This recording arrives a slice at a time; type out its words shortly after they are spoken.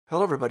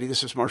Hello, everybody.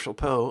 This is Marshall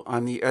Poe.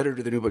 I'm the editor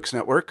of the New Books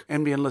Network.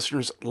 NBN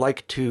listeners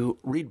like to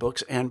read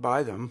books and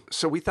buy them.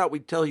 So we thought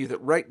we'd tell you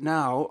that right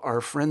now, our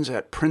friends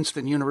at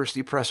Princeton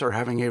University Press are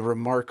having a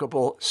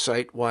remarkable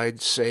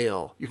site-wide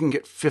sale. You can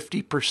get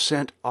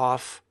 50%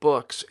 off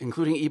books,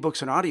 including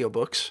ebooks and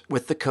audiobooks,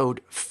 with the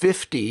code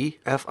 50,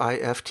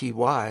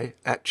 F-I-F-T-Y,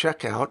 at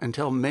checkout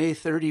until May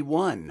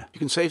 31. You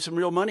can save some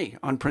real money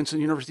on Princeton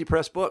University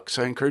Press books.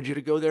 I encourage you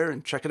to go there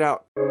and check it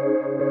out.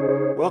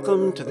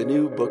 Welcome to the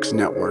New Books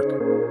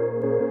Network.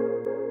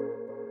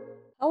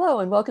 Hello,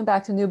 and welcome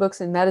back to New Books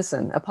in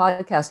Medicine, a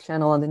podcast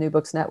channel on the New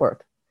Books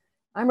Network.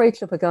 I'm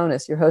Rachel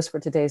Pagonis, your host for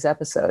today's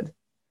episode.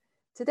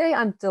 Today,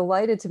 I'm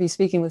delighted to be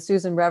speaking with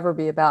Susan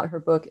Reverby about her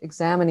book,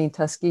 Examining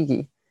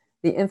Tuskegee,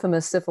 the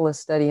infamous syphilis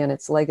study and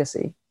its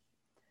legacy.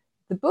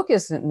 The book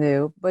isn't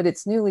new, but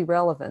it's newly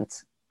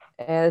relevant,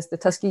 as the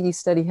Tuskegee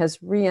study has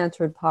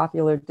re-entered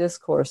popular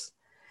discourse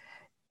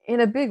in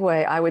a big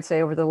way, I would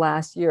say, over the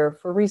last year,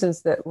 for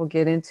reasons that we'll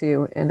get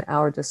into in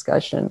our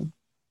discussion.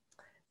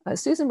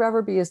 Susan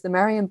Reverby is the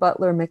Marion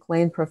Butler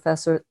McLean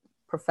Professor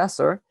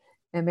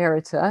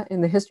Emerita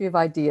in the History of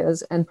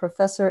Ideas and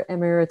Professor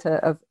Emerita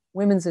of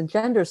Women's and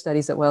Gender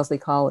Studies at Wellesley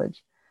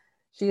College.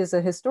 She is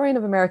a historian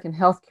of American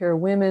healthcare,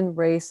 women,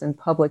 race, and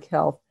public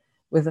health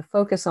with a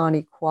focus on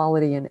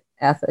equality and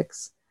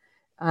ethics.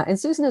 And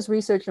Susan has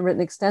researched and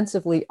written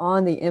extensively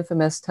on the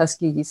infamous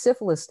Tuskegee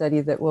syphilis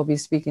study that we'll be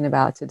speaking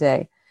about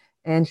today.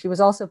 And she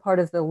was also part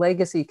of the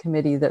legacy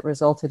committee that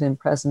resulted in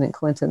President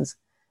Clinton's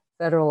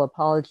federal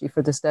apology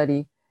for the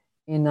study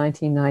in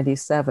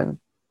 1997.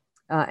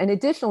 And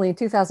additionally, in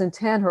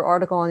 2010, her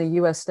article on a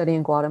U.S. study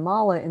in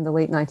Guatemala in the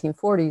late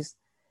 1940s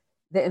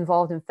that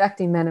involved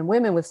infecting men and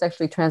women with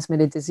sexually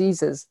transmitted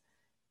diseases.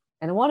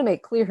 And I want to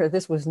make clear here,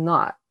 this was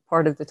not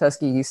part of the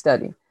Tuskegee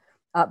study.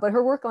 But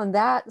her work on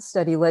that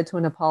study led to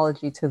an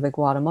apology to the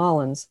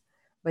Guatemalans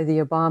by the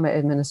Obama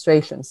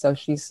administration. So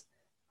she's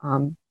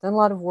done a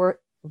lot of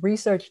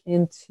research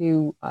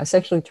into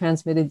sexually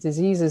transmitted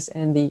diseases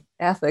and the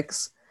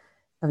ethics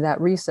of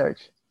that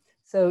research.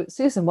 So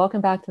Susan,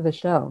 welcome back to the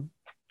show.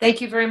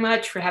 Thank you very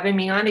much for having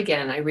me on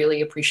again. I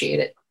really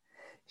appreciate it.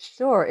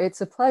 Sure,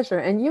 it's a pleasure.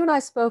 And you and I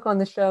spoke on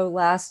the show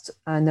last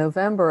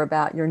November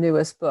about your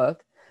newest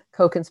book,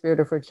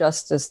 Co-Conspirator for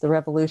Justice, The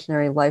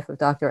Revolutionary Life of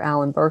Dr.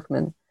 Alan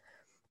Berkman.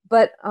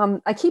 But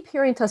I keep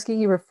hearing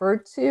Tuskegee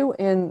referred to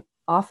in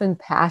often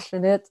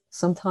passionate,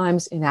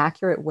 sometimes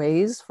inaccurate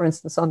ways, for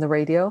instance, on the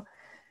radio.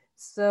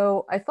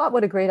 So I thought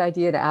what a great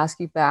idea to ask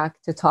you back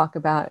to talk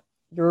about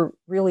your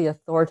really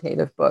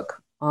authoritative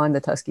book on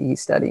the Tuskegee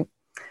study.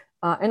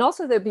 And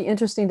also that'd be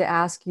interesting to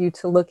ask you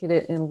to look at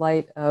it in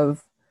light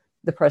of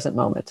the present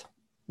moment,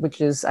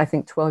 which is, I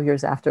think, 12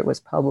 years after it was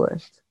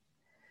published.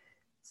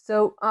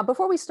 So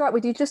before we start,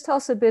 would you just tell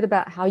us a bit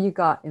about how you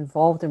got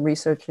involved in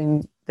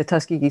researching the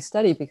Tuskegee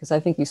study? Because I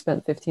think you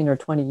spent 15 or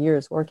 20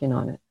 years working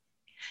on it.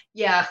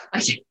 Yeah,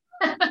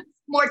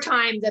 more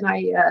time than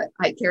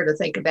I care to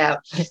think about.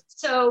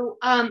 So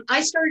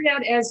I started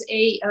out as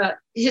a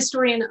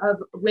historian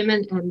of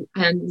women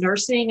and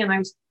nursing, and I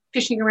was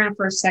fishing around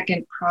for a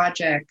second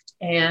project.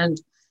 And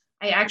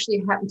I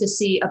actually happened to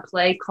see a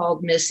play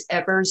called Miss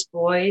Evers'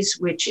 Boys,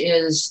 which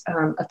is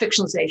a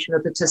fictionalization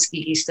of the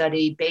Tuskegee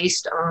study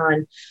based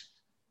on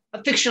a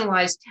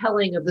fictionalized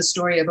telling of the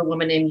story of a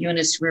woman named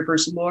Eunice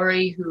Rivers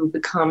Laurie, who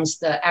becomes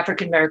the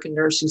African-American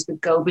nurse who's the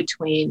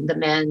go-between the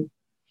men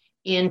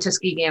in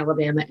Tuskegee,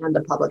 Alabama, and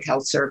the Public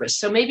Health Service.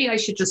 So maybe I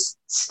should just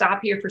stop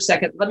here for a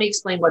second. Let me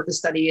explain what the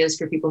study is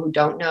for people who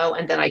don't know,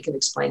 and then I can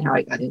explain how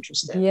I got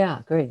interested.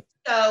 Yeah, great.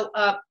 So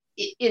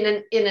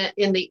in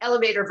the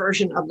elevator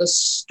version of the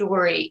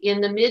story,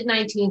 in the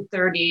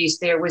mid-1930s,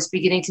 there was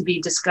beginning to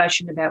be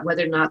discussion about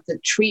whether or not the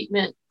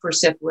treatment for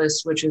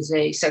syphilis, which is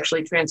a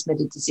sexually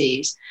transmitted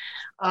disease,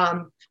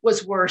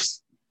 was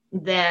worse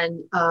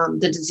than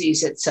the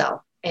disease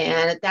itself.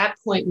 And at that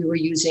point, we were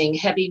using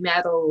heavy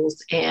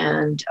metals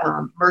and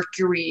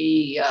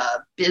mercury,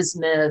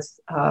 bismuth,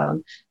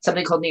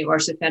 something called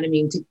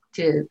neoarsophenamine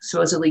to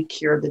supposedly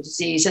cure the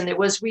disease. And there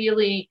was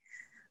really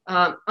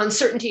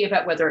uncertainty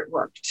about whether it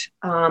worked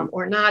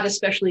or not,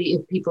 especially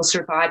if people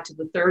survived to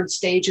the third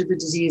stage of the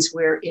disease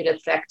where it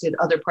affected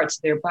other parts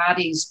of their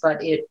bodies,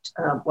 but it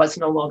was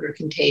no longer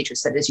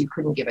contagious. That is, you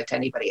couldn't give it to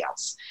anybody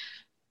else.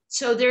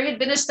 So there had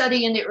been a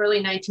study in the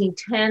early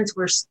 1910s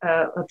where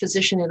a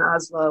physician in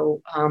Oslo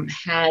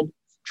had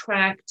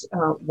tracked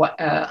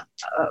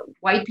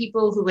white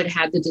people who had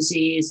had the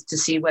disease to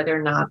see whether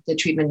or not the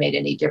treatment made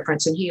any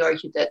difference. And he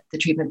argued that the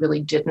treatment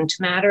really didn't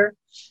matter.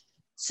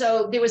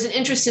 So there was an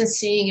interest in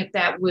seeing if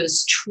that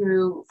was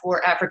true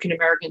for African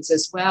Americans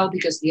as well,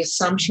 because the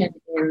assumption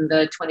in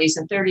the 20s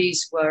and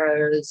 30s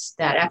was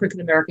that African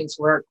Americans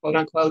were, quote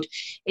unquote,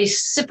 a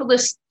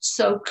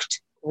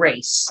syphilis-soaked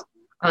race,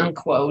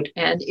 unquote.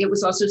 And it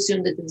was also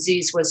assumed that the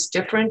disease was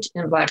different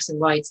in Blacks and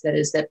whites. That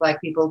is, that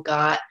Black people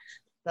got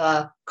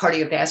the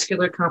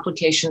cardiovascular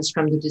complications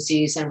from the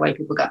disease and white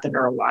people got the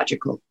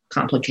neurological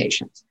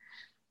complications.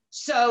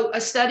 So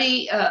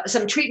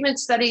some treatment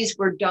studies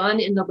were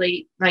done in the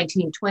late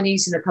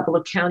 1920s in a couple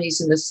of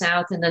counties in the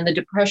South, and then the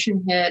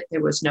Depression hit.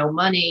 There was no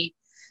money,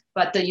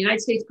 but the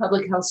United States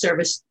Public Health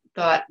Service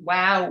thought,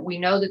 wow, we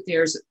know that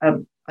there's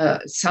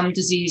some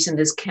disease in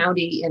this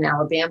county in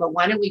Alabama.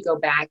 Why don't we go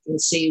back and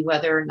see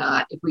whether or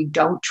not if we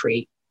don't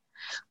treat,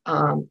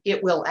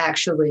 it will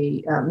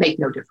actually make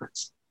no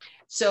difference.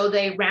 So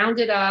they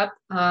rounded up,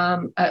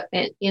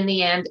 in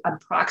the end,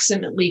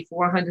 approximately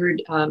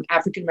 400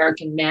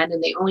 African-American men,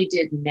 and they only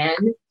did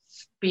men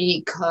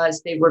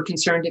because they were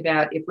concerned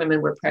about if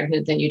women were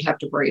pregnant, then you'd have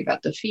to worry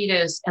about the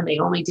fetus. And they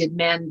only did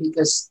men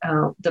because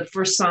the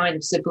first sign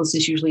of syphilis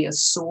is usually a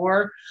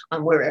sore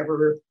on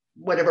whatever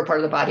part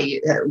of the body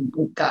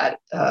got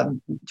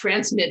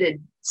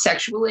transmitted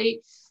sexually.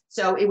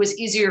 So it was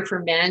easier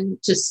for men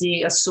to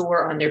see a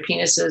sore on their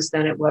penises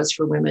than it was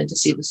for women to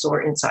see the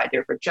sore inside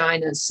their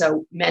vaginas.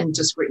 So men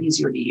just were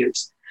easier to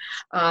use.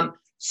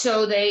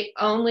 So they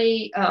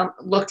only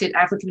looked at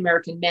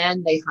African-American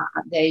men.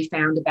 They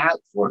found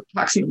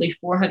approximately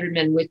 400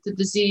 men with the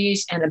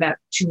disease and about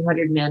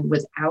 200 men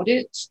without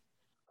it.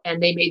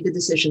 And they made the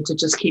decision to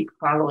just keep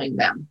following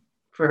them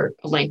for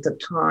a length of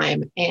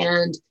time.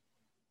 And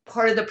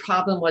part of the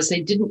problem was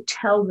they didn't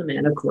tell the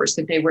men, of course,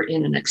 that they were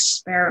in an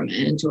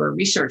experiment or a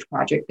research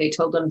project. They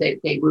told them that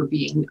they were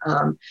being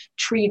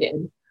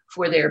treated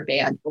for their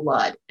bad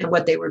blood. And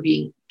what they were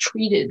being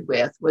treated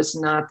with was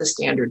not the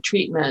standard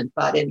treatment,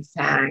 but in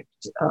fact,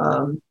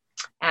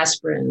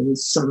 aspirin,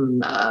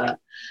 some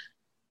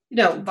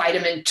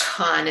vitamin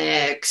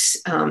tonics,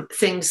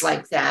 things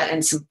like that,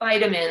 and some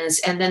vitamins.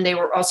 And then they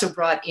were also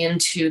brought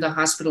into the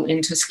hospital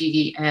in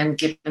Tuskegee and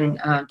given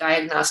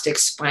diagnostic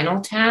spinal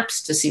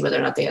taps to see whether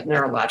or not they had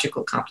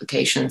neurological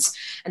complications.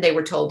 And they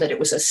were told that it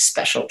was a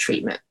special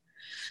treatment.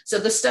 So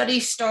the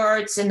study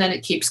starts and then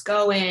it keeps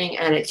going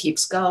and it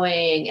keeps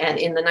going. And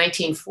in the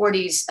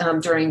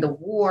 1940s, during the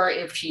war,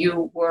 if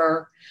you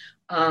were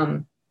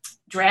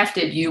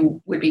drafted,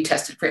 you would be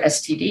tested for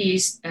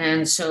STDs.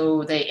 And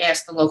so they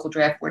asked the local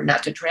draft board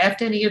not to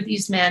draft any of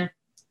these men.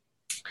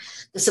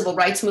 The civil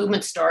rights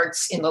movement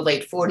starts in the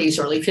late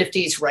 40s, early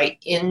 50s, right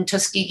in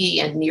Tuskegee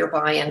and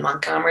nearby in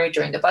Montgomery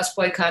during the bus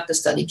boycott. The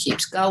study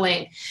keeps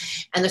going.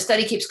 And the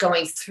study keeps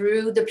going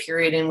through the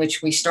period in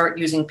which we start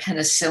using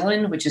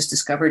penicillin, which is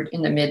discovered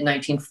in the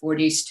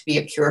mid-1940s to be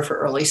a cure for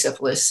early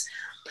syphilis.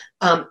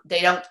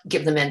 They don't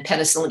give the men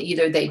penicillin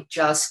either. They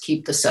just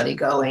keep the study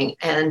going.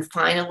 And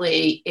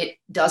finally, it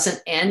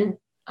doesn't end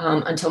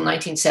until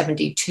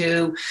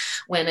 1972,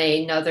 when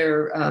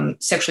another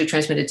sexually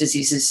transmitted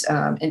diseases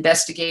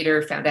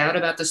investigator found out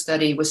about the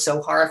study, was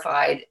so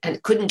horrified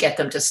and couldn't get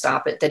them to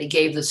stop it that he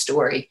gave the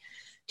story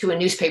to a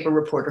newspaper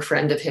reporter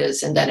friend of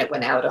his. And then it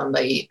went out on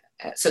the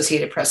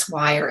Associated Press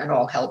wire and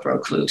all hell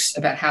broke loose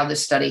about how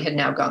this study had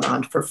now gone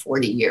on for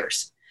 40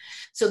 years.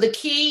 So the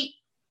key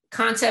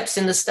concepts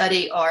in the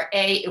study are,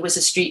 it was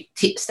a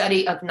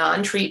study of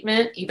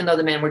non-treatment, even though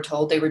the men were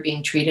told they were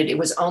being treated. It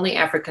was only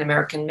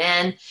African-American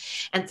men.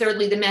 And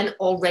thirdly, the men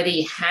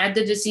already had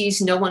the disease.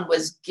 No one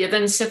was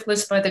given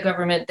syphilis by the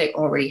government. They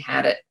already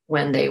had it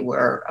when they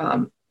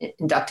were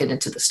inducted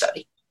into the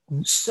study.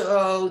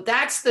 So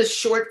that's the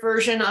short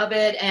version of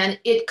it. And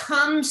it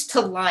comes to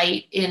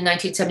light in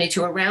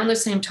 1972, around the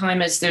same time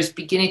as there's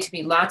beginning to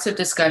be lots of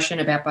discussion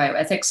about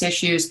bioethics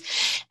issues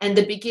and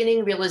the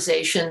beginning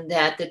realization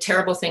that the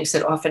terrible things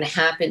that often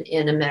happen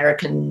in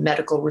American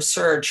medical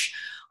research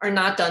are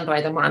not done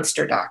by the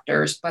monster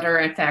doctors, but are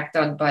in fact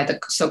done by the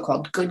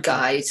so-called good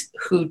guys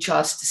who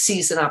just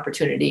seize an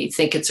opportunity,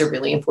 think it's a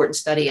really important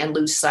study, and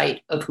lose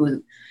sight of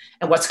who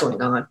and what's going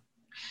on.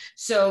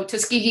 So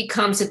Tuskegee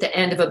comes at the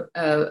end of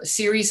a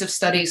series of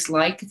studies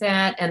like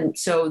that. And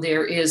so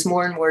there is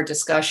more and more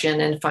discussion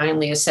and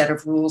finally a set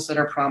of rules that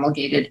are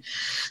promulgated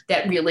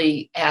that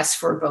really ask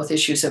for both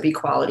issues of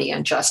equality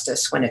and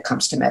justice when it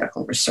comes to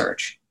medical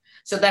research.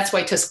 So that's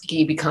why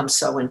Tuskegee becomes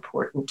so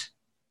important.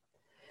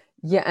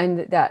 Yeah,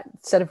 and that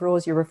set of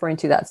rules you're referring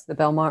to, that's the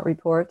Belmont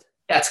Report?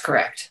 That's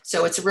correct.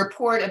 So it's a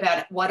report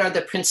about what are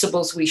the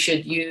principles we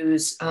should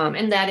use,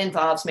 and that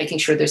involves making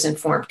sure there's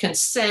informed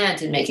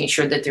consent and making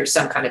sure that there's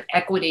some kind of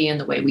equity in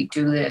the way we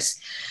do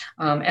this,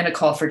 and a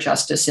call for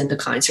justice in the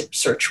kinds of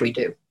research we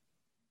do.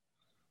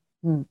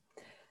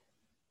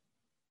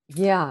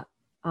 Yeah.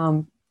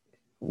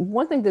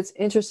 One thing that's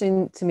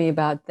interesting to me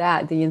about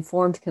that, the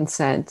informed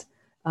consent,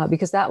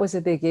 because that was a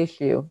big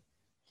issue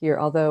here,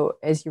 although,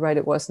 as you write,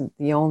 it wasn't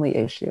the only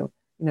issue.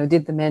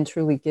 Did the men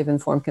truly give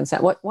informed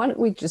consent? Why don't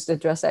we just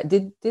address that?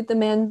 Did the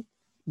men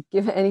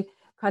give any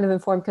kind of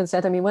informed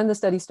consent? I mean, when the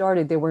study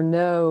started, there were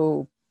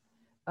no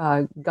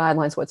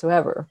guidelines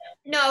whatsoever.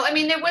 No, I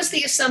mean, there was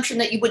the assumption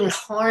that you wouldn't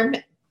harm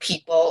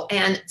people.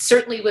 And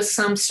certainly with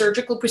some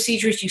surgical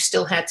procedures, you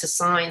still had to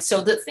sign.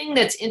 So the thing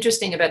that's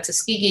interesting about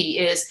Tuskegee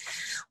is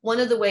one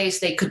of the ways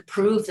they could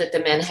prove that the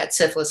men had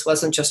syphilis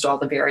wasn't just all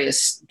the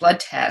various blood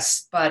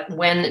tests, but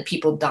when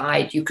people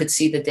died, you could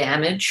see the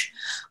damage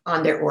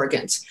on their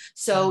organs.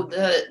 So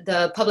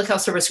the Public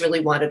Health Service really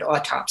wanted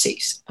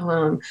autopsies.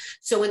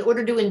 So in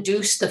order to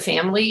induce the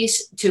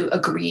families to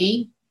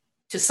agree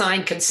to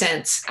sign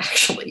consents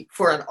actually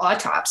for an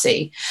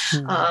autopsy,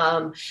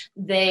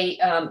 they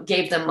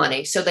gave them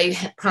money. So they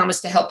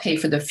promised to help pay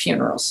for the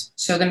funerals.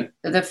 So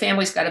the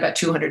families got about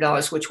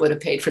 $200, which would have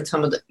paid for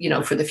some of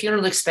the, for the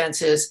funeral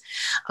expenses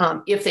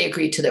if they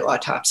agreed to the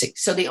autopsy.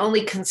 So the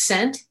only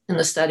consent in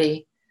the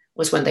study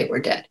was when they were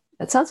dead.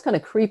 That sounds kind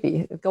of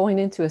creepy, going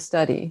into a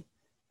study.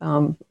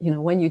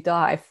 When you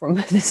die from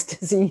this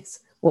disease,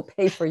 we'll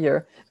pay for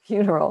your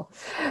funeral.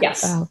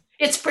 Yes.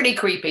 It's pretty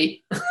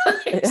creepy.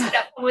 It's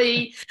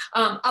definitely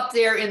up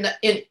there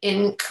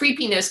in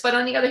creepiness. But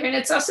on the other hand,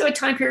 it's also a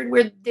time period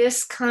where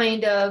this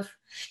kind of,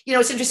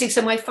 it's interesting.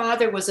 So my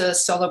father was a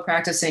solo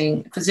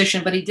practicing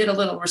physician, but he did a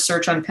little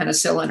research on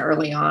penicillin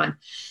early on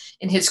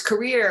in his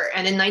career.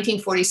 And in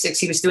 1946,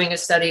 he was doing a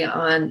study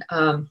on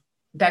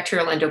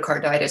bacterial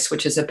endocarditis,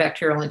 which is a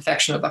bacterial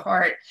infection of the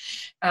heart,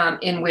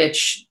 in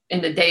which in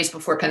the days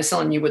before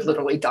penicillin, you would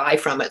literally die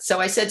from it. So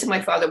I said to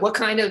my father, what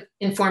kind of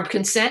informed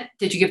consent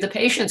did you give the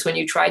patients when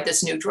you tried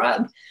this new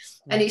drug?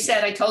 And he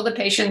said, I told the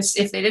patients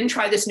if they didn't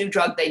try this new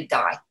drug, they'd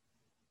die.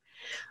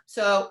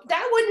 So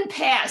that wouldn't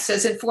pass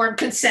as informed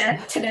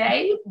consent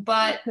today.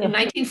 But in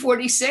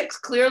 1946,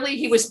 clearly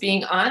he was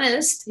being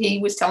honest. He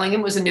was telling him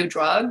it was a new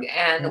drug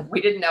and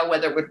we didn't know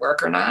whether it would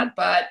work or not.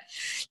 But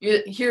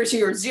here's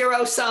your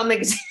zero-sum,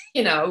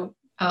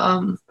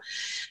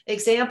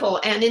 example.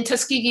 And in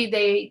Tuskegee,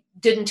 they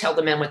didn't tell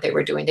the men what they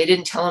were doing. They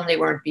didn't tell them they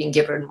weren't being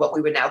given what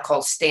we would now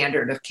call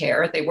standard of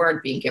care. They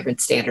weren't being given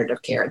standard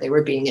of care. They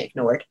were being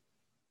ignored.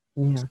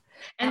 Yeah.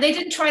 And they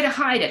didn't try to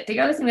hide it. The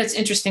other thing that's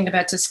interesting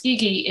about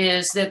Tuskegee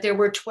is that there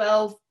were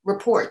 12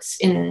 reports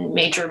in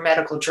major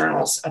medical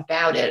journals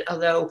about it,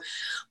 although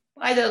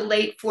by the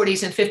late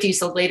 40s and 50s,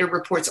 the later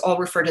reports all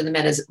refer to the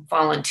men as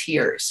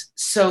volunteers.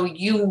 So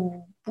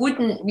you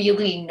wouldn't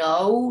really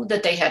know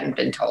that they hadn't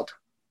been told.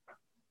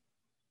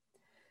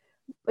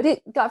 But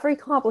it got very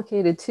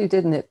complicated too,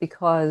 didn't it?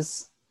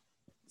 Because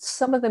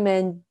some of the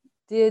men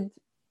did,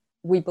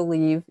 you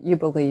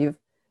believe,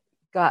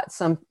 got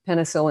some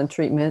penicillin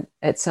treatment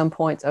at some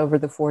points over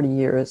the 40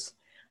 years.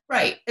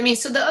 Right. I mean,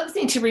 so the other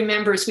thing to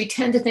remember is we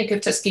tend to think of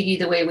Tuskegee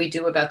the way we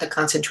do about the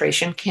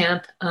concentration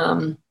camp,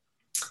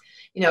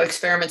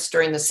 experiments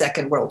during the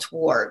Second World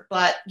War.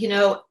 But,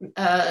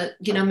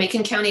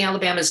 Macon County,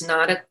 Alabama is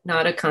not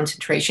a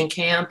concentration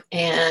camp.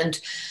 And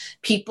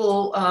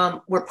people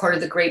were part of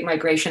the Great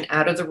Migration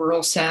out of the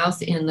rural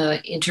South in the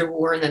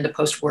interwar and then the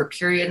post-war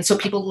period. And so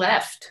people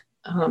left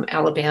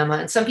Alabama,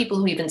 and some people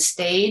who even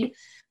stayed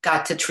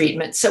got to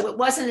treatment. So it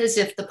wasn't as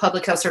if the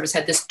public health service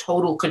had this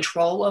total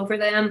control over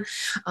them,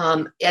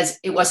 as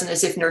it wasn't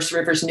as if Nurse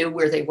Rivers knew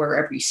where they were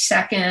every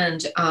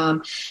second.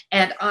 And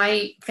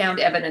I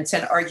found evidence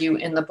and argue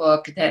in the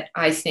book that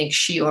I think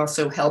she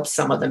also helped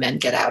some of the men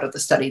get out of the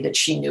study, that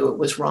she knew it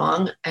was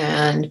wrong.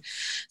 And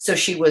so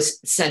she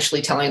was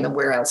essentially telling them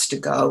where else to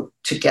go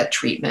to get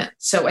treatment.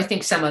 So I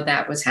think some of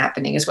that was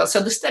happening as well. So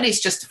the studies,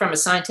 just from a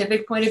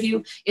scientific point of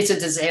view, it's a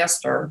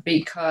disaster,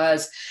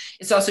 because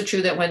it's also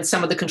true that when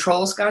some of the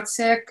controls got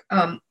sick,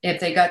 if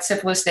they got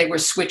syphilis, they were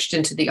switched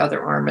into the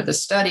other arm of the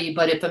study.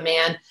 But if a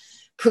man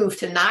proved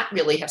to not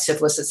really have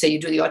syphilis, let's say you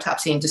do the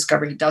autopsy and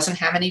discover he doesn't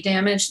have any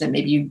damage, then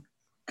maybe you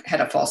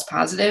had a false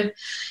positive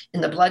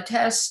in the blood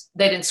test,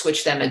 they didn't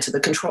switch them into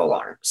the control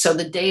arm. So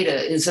the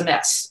data is a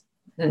mess,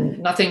 and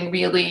nothing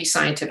really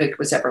scientific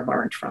was ever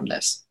learned from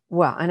this.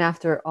 Wow. And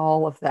after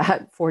all of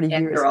that, 40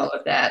 years.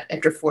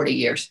 After 40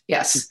 years,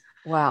 yes.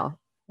 Wow.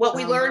 What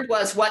we learned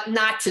was what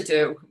not to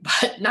do,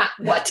 but not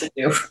what to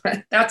do.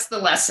 That's the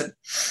lesson.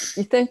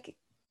 You think,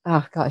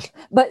 oh gosh.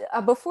 But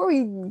before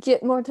we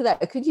get more into that,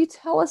 could you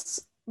tell us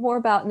more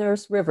about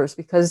Nurse Rivers?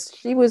 Because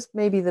she was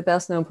maybe the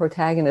best known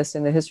protagonist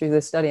in the history of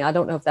this study. I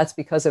don't know if that's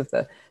because of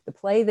the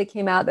play that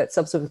came out that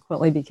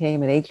subsequently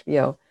became an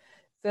HBO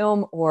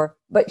film,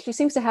 but she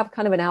seems to have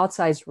kind of an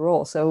outsized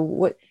role. So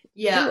what?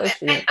 Yeah,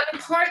 and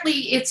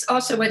partly it's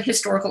also a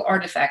historical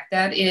artifact.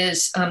 That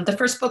is, the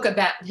first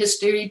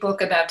history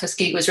book about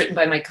Tuskegee was written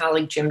by my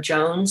colleague Jim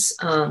Jones,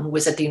 who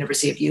was at the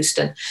University of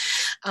Houston.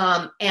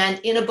 And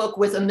in a book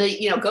with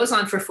goes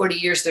on for 40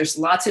 years, there's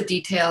lots of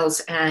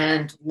details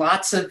and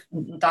lots of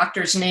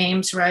doctors'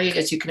 names, right?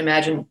 As you can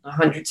imagine,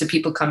 hundreds of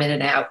people come in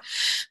and out.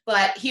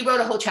 But he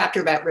wrote a whole chapter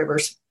about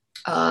Rivers,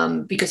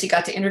 because he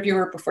got to interview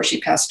her before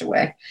she passed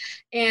away.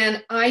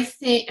 And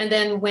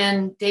then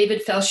when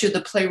David Felshu,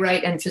 the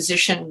playwright and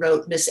physician,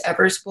 wrote Miss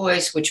Evers'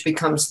 Boys, which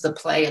becomes the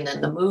play and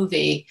then the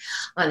movie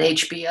on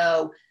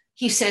HBO,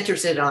 he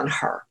centers it on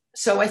her.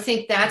 So I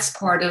think that's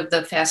part of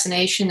the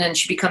fascination, and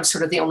she becomes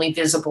sort of the only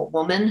visible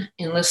woman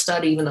in the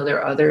study, even though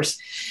there are others.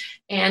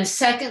 And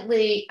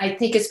secondly, I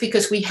think it's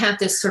because we have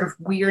this sort of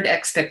weird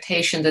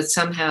expectation that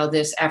somehow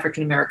this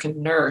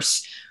African-American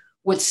nurse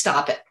would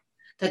stop it,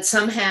 that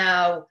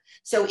somehow.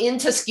 So in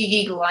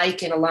Tuskegee,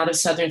 like in a lot of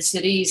southern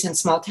cities and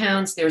small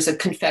towns, there's a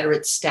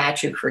Confederate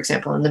statue, for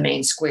example, in the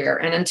main square.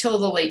 And until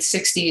the late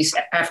 60s,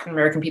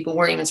 African-American people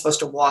weren't even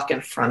supposed to walk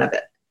in front of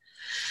it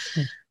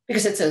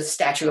because it's a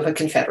statue of a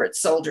Confederate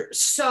soldier.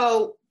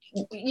 So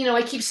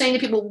I keep saying to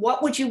people,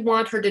 what would you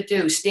want her to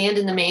do? Stand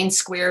in the main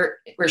square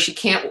where she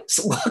can't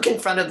walk in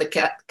front of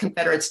the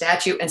Confederate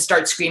statue and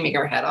start screaming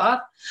her head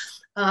off?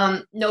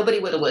 Nobody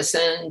would have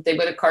listened. They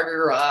would have carted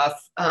her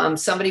off.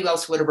 Somebody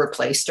else would have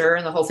replaced her,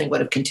 and the whole thing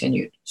would have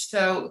continued.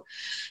 So,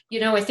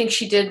 I think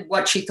she did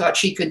what she thought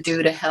she could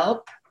do to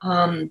help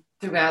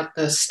throughout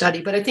the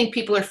study. But I think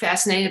people are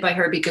fascinated by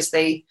her because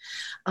they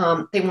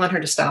want her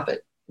to stop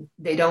it.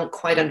 They don't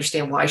quite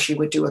understand why she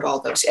would do it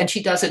all those. And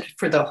she does it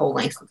for the whole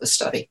length of the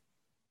study.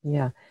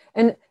 Yeah.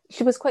 And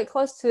she was quite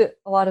close to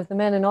a lot of the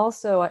men. And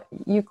also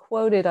you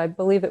quoted, I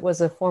believe it was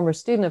a former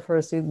student of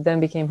hers who then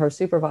became her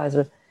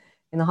supervisor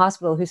in the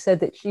hospital, who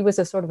said that she was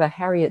a sort of a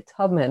Harriet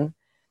Tubman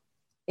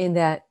in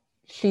that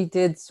she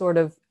did sort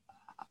of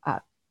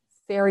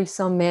ferry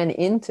some men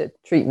into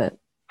treatment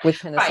with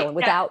penicillin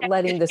without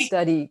letting the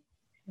study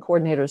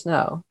coordinators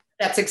know.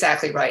 That's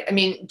exactly right. I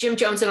mean, Jim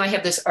Jones and I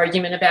have this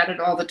argument about it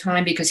all the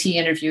time because he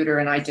interviewed her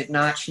and I did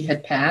not. She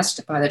had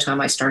passed by the time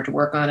I started to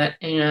work on it.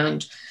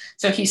 And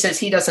so he says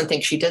he doesn't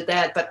think she did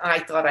that, but I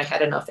thought I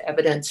had enough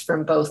evidence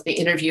from both the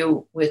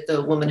interview with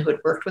the woman who had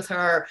worked with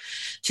her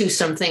to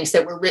some things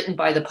that were written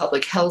by the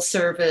Public Health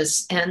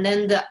Service. And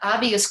then the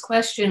obvious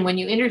question when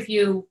you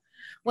interview,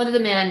 one of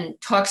the men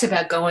talks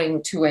about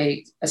going to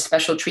a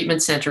special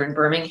treatment center in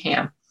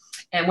Birmingham.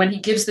 And when he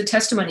gives the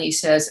testimony, he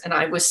says, and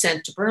I was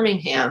sent to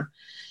Birmingham.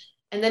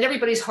 And then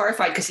everybody's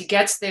horrified because he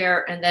gets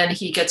there and then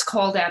he gets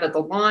called out of the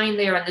line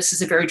there. And this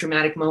is a very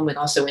dramatic moment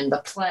also in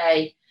the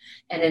play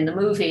and in the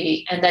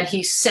movie. And then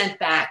he's sent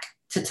back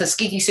to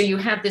Tuskegee. So you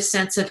have this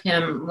sense of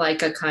him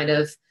like a kind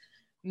of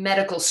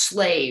medical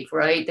slave,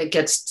 right? That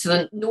gets to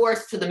the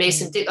north of the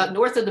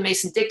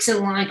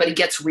Mason-Dixon line, but he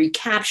gets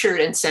recaptured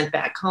and sent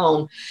back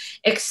home.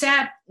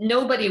 Except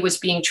nobody was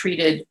being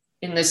treated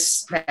in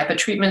this rapid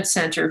treatment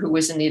center who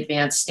was in the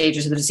advanced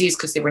stages of the disease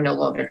because they were no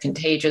longer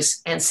contagious.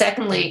 And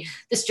secondly,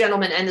 this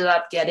gentleman ended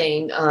up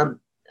getting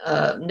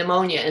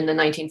pneumonia in the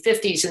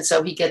 1950s. And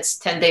so he gets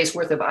 10 days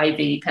worth of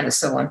IV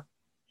penicillin.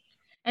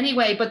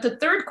 Anyway, but the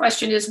third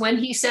question is when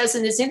he says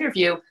in his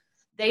interview,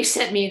 they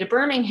sent me to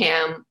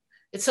Birmingham,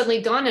 it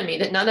suddenly dawned on me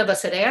that none of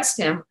us had asked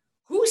him,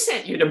 who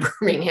sent you to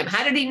Birmingham?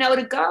 How did he know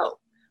to go?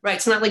 Right.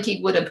 It's not like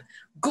he would have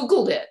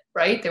Googled it,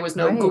 right? There was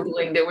no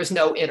Googling, there was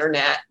no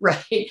internet,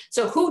 right?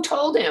 So who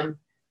told him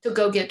to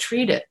go get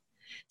treated?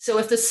 So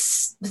if the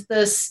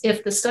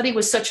study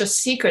was such a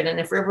secret and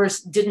if Rivers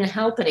didn't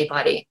help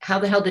anybody, how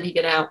the hell did he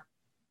get out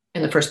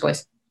in the first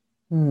place?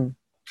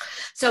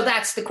 So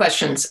that's the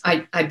questions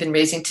I've been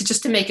raising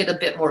to make it a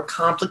bit more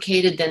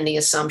complicated than the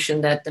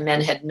assumption that the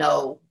men had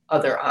no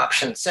other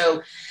options.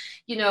 So,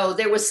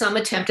 there was some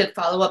attempt at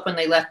follow-up when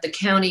they left the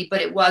county,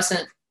 but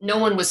no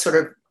one was sort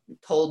of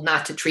told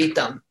not to treat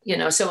them,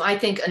 So I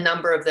think a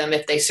number of them,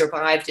 if they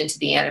survived into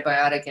the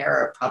antibiotic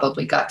era,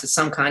 probably got to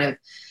some kind of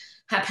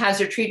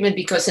haphazard treatment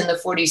because in the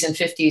 40s and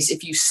 50s,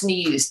 if you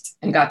sneezed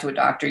and got to a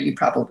doctor, you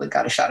probably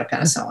got a shot of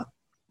penicillin.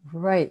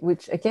 Right.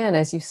 Which again,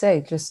 as you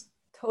say, just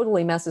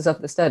totally messes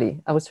up the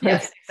study. I was trying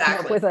to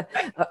come up with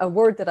a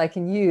word that I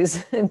can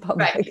use in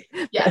public.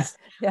 Right. Yes.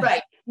 Yes.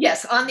 Right.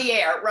 Yes. On the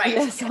air. Right.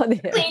 Yes, on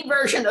the air. Clean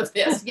version of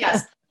this.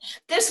 Yes.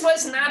 This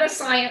was not a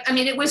science. I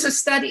mean, it was a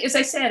study. As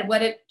I said,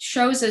 what it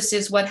shows us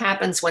is what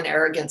happens when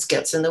arrogance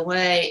gets in the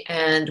way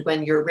and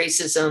when your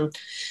racism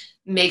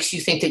makes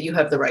you think that you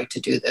have the right to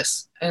do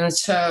this. And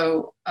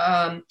so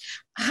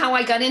how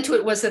I got into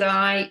it was that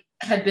I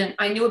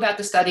knew about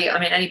the study. I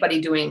mean,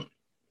 anybody doing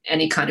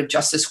any kind of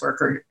justice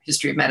work or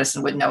history of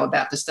medicine would know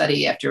about the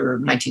study after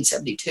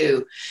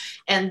 1972.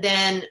 And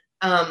then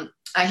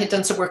I had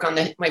done some work on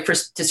my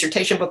first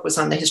dissertation book was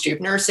on the history of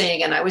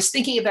nursing. And I was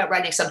thinking about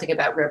writing something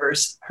about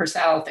Rivers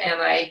herself.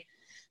 And I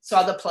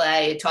saw the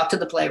play, talked to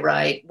the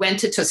playwright, went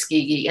to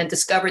Tuskegee and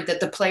discovered that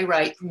the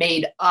playwright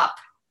made up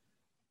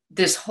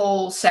this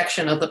whole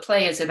section of the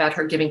play is about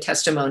her giving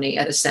testimony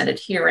at a Senate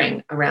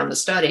hearing around the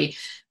study,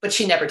 but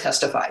she never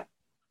testified.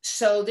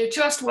 So there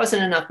just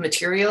wasn't enough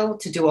material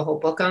to do a whole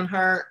book on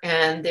her.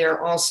 And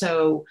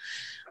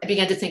I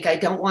began to think, I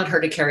don't want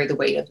her to carry the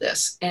weight of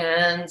this.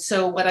 And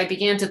so what I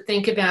began to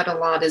think about a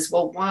lot is,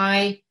 well,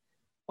 why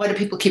do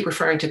people keep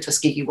referring to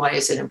Tuskegee? Why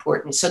is it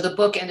important? So the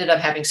book ended up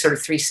having sort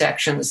of three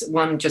sections,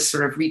 one just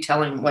sort of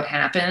retelling what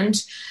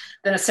happened,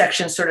 then a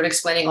section sort of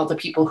explaining all the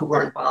people who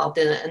were involved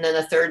in it, and then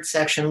a third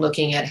section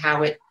looking at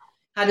how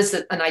does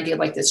an idea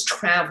like this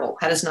travel?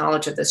 How does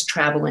knowledge of this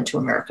travel into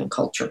American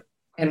culture?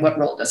 And what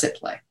role does it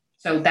play?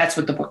 So that's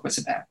what the book was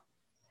about.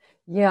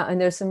 Yeah, and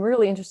there's some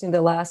really interesting,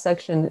 the last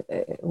section,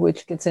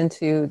 which gets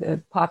into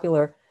the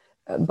popular,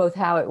 both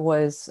how it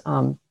was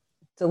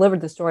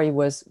delivered, the story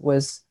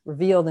was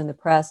revealed in the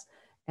press,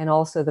 and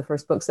also the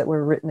first books that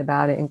were written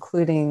about it,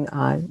 including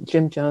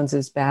Jim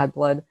Jones's Bad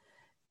Blood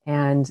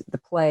and the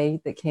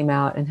play that came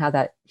out, and how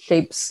that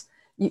shapes,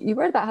 you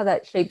read about how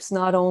that shapes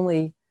not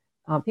only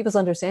people's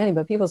understanding,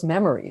 but people's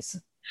memories.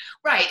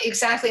 Right,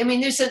 exactly. I mean,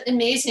 there's a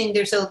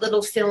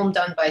little film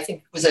done by, I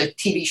think it was a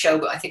TV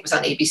show, I think it was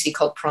on ABC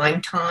called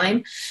Prime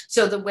Time.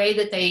 So the way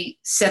that they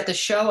set the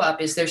show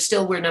up is there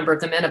still were a number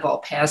of the men have all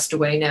passed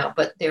away now,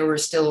 but there were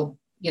still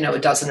a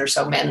dozen or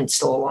so men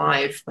still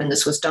alive when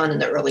this was done in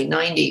the early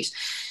 90s.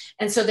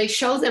 And so they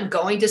show them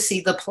going to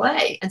see the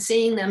play and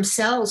seeing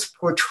themselves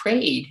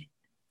portrayed,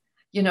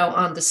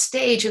 on the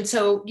stage. And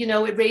so,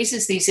 it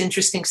raises these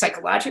interesting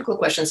psychological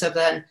questions of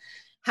then,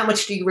 how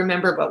much do you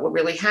remember about what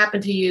really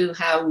happened to you?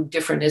 How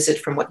different is it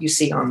from what you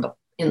see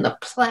in the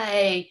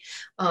play?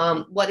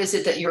 What is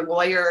it that your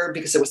lawyer,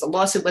 because there was a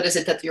lawsuit, what is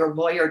it that your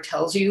lawyer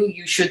tells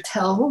you should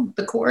tell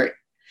the court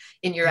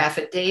in your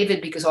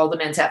affidavit, because all the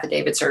men's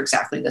affidavits are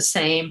exactly the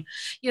same?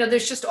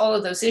 There's just all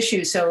of those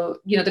issues. So,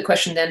 the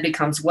question then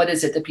becomes, what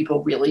is it that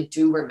people really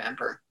do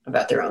remember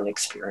about their own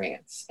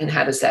experience, and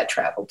how does that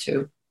travel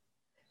too?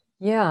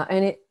 Yeah,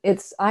 and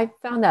I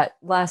found that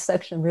last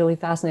section really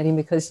fascinating,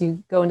 because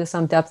you go into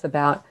some depth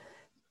about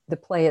the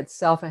play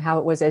itself and how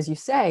it was, as you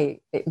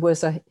say, it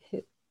was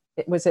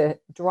a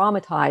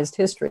dramatized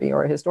history,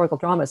 or a historical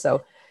drama.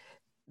 So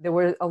there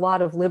were a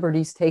lot of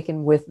liberties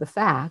taken with the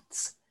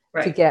facts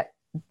to get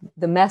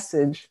the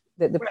message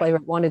that the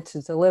playwright wanted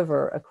to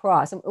deliver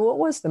across. And what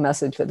was the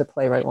message that the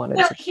playwright wanted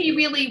to? He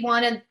really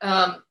wanted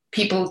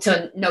people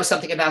to know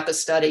something about the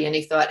study, and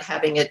he thought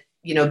having it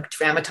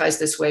dramatized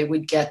this way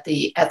would get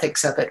the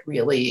ethics of it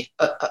really,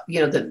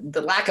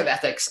 the lack of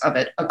ethics of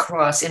it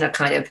across in a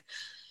kind of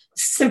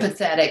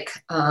sympathetic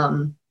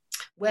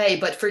way.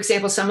 But for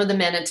example, some of the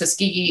men in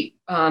Tuskegee,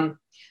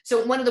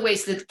 so one of the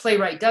ways that the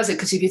playwright does it,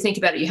 because if you think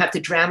about it, you have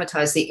to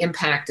dramatize the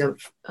impact of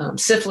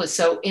syphilis.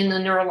 So in the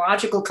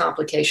neurological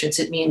complications,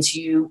 it means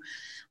you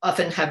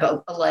often have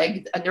a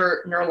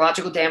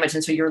neurological damage,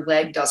 and so your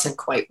leg doesn't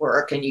quite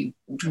work, and you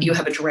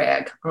have a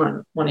drag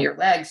on one of your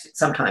legs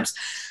sometimes.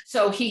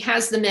 So he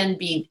has the men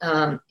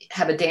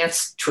have a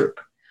dance troupe,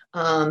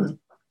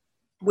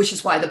 which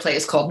is why the play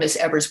is called Miss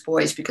Evers'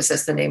 Boys, because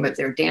that's the name of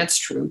their dance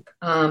troupe.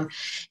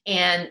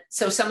 And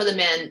so some of the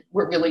men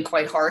were really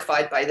quite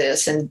horrified by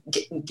this, and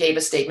gave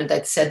a statement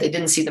that said they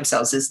didn't see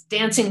themselves as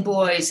dancing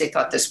boys. They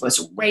thought this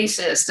was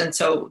racist. And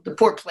so the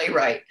poor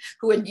playwright,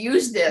 who had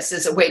used this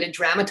as a way to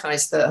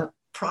dramatize the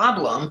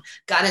problem,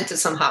 got into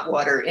some hot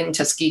water in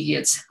Tuskegee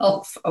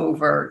itself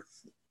over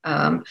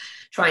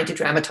trying to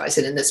dramatize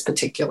it in this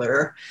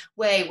particular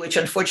way, which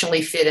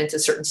unfortunately fit into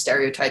certain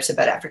stereotypes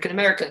about African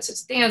Americans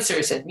as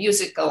dancers and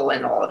musical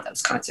and all of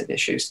those kinds of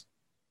issues.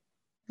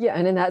 Yeah,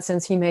 and in that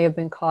sense, he may have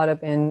been caught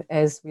up in,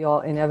 as we all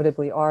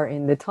inevitably are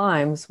in the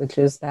times, which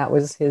is that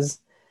was his,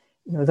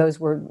 those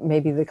were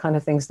maybe the kind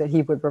of things that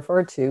he would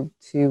refer to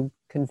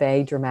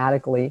convey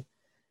dramatically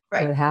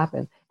what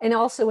happened. And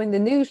also in the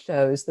news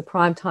shows, the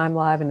Primetime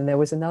Live, and there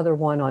was another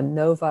one on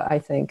Nova, I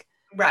think.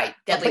 Right,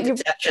 Deadly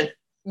Deception.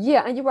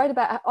 Yeah, and you write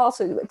about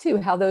also, too,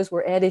 how those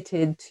were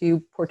edited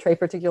to portray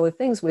particular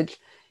things, which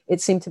it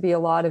seemed to be a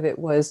lot of it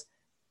was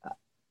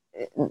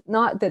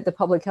not that the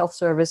Public Health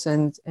Service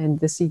and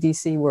the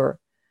CDC were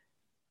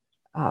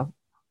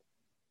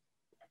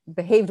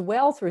behaved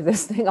well through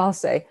this thing, I'll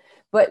say,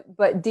 but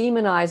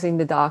demonizing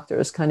the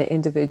doctors kind of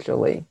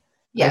individually,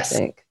 yes. I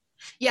think.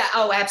 Yeah,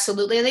 oh,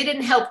 absolutely. And they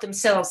didn't help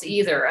themselves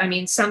either. I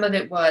mean, some of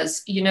it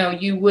was,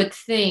 you would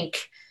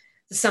think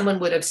someone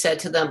would have said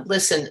to them,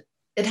 listen,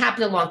 it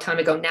happened a long time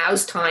ago.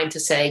 Now's time to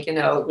say,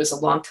 it was a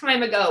long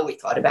time ago. We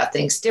thought about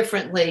things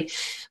differently.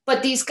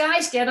 But these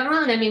guys get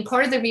on. I mean,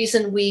 part of the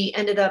reason we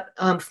ended up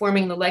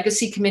forming the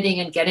Legacy Committee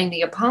and getting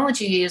the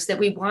apology is that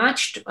we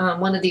watched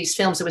one of these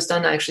films. It was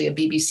done, actually, a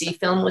BBC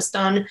film was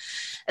done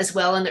as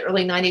well in the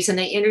early 90s. And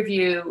they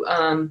interview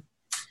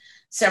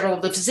several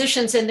of the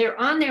physicians, and they're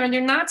on there, and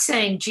they're not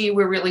saying, gee,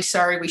 we're really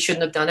sorry, we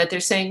shouldn't have done it. They're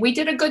saying, we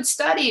did a good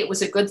study. It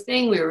was a good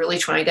thing. We were really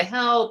trying to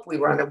help. We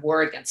were on a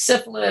war against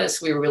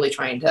syphilis. We were really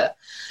trying to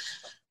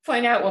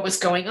find out what was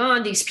going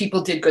on. These people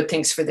did good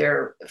things for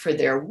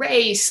their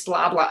race,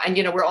 blah, blah. And,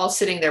 we're all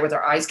sitting there with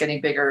our eyes getting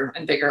bigger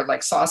and bigger,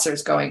 like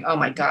saucers, going, oh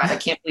my God, I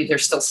can't believe they're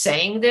still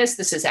saying this.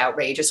 This is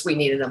outrageous. We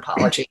need an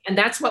apology. And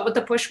that's what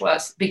the push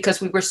was, because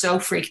we were so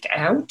freaked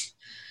out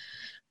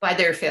by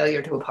their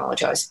failure to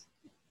apologize.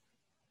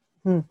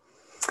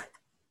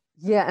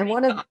 Yeah, and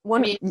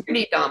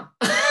pretty dumb.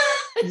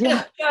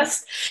 Yeah,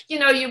 just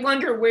you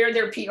wonder where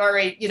their PR,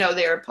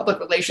 their public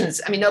relations.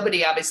 I mean,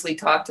 nobody obviously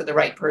talked to the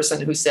right person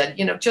who said,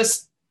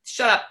 just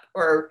shut up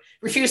or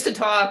refuse to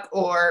talk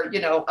or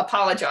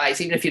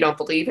apologize, even if you don't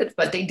believe it.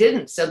 But they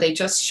didn't, so they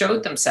just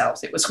showed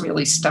themselves. It was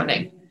really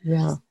stunning.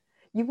 Yeah,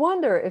 you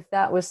wonder if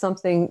that was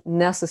something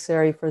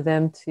necessary for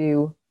them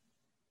to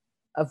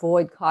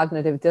avoid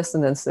cognitive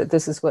dissonance. That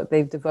this is what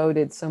they've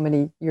devoted so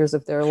many years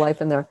of their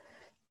life and their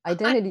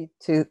identity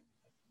to.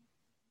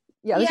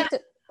 I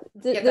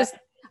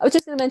was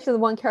just going to mention the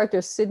one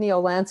character, Sidney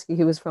Olansky,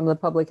 who was from the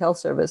Public Health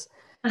Service,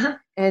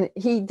 and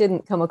he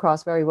didn't come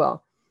across very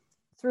well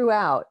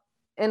throughout.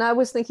 And I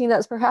was thinking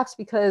that's perhaps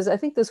because I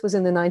think this was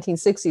in the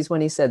 1960s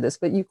when he said this,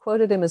 but you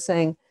quoted him as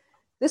saying,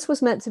 this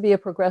was meant to be a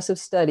progressive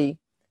study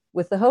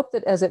with the hope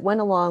that as it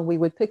went along, we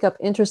would pick up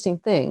interesting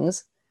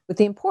things, with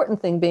the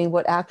important thing being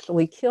what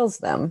actually kills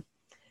them.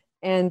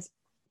 And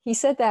he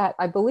said that,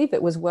 I believe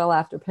it was well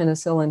after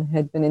penicillin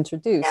had been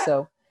introduced. Yeah.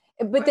 So,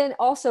 but then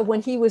also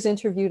when he was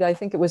interviewed, I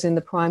think it was in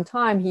the prime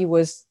time, he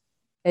was,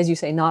 as you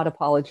say, not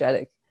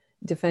apologetic.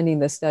 defending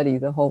the study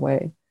the whole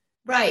way.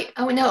 Right.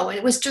 Oh, no.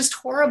 It was just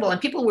horrible.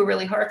 And people were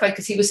really horrified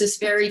because he was this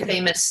very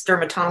famous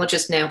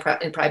dermatologist now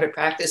in private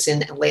practice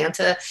in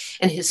Atlanta.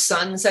 And his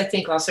sons, I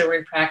think, also were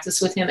in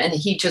practice with him. And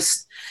he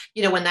just,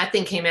 when that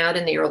thing came out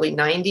in the early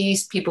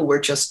 90s, people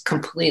were just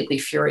completely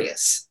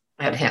furious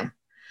at him.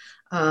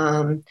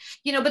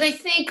 But I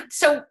think,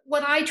 so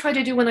what I try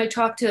to do when I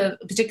talk to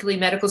particularly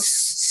medical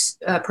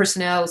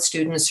personnel,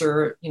 students,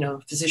 or,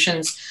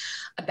 physicians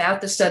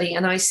about the study,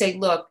 and I say,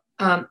 look,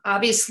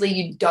 obviously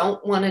you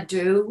don't want to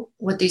do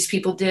what these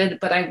people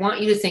did, but I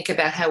want you to think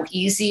about how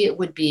easy it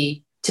would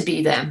be to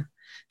be them,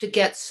 to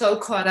get so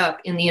caught up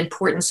in the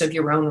importance of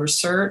your own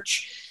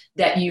research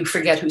that you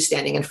forget who's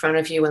standing in front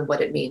of you and what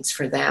it means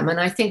for them. And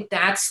I think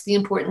that's the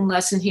important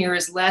lesson here,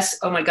 is less,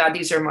 oh my God,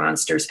 these are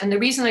monsters. And the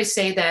reason I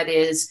say that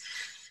is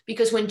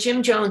because when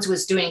Jim Jones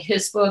was doing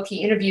his book,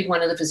 he interviewed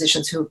one of the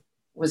physicians who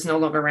was no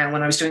longer around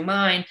when I was doing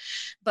mine.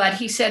 But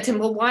he said to him,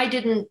 well, why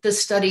didn't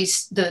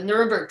the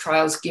Nuremberg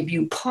trials give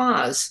you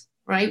pause,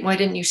 right? Why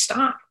didn't you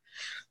stop?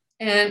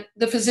 And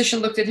the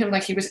physician looked at him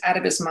like he was out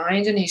of his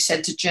mind. And he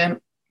said to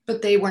Jim,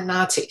 but they were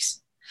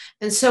Nazis.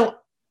 And so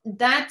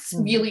that's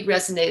really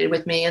resonated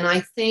with me. And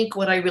I think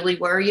what I really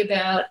worry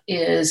about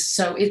is,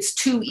 so it's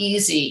too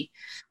easy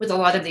with a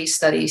lot of these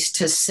studies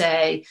to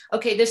say,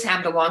 okay, this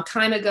happened a long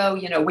time ago.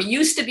 We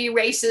used to be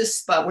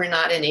racist, but we're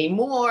not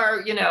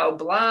anymore,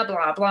 blah,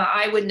 blah, blah.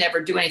 I would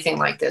never do anything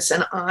like this.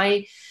 And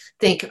I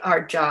think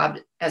our job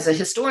as a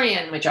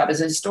historian, my job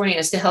as a historian,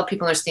 is to help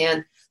people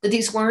understand that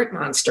these weren't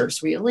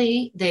monsters,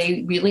 really.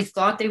 They really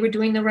thought they were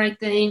doing the right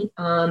thing.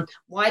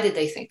 Why did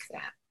they think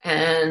that?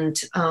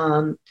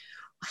 And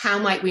how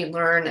might we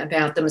learn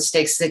about the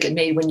mistakes that get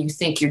made when you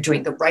think you're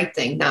doing the right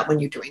thing, not when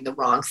you're doing the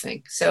wrong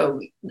thing? So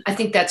I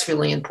think that's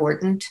really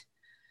important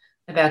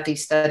about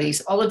these studies.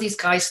 All of these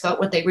guys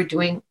thought what they were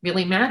doing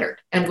really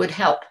mattered and would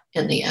help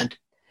in the end.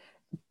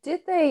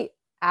 Did they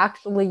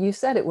actually, you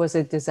said it was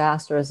a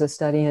disaster as a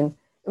study, and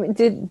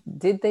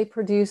did they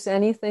produce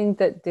anything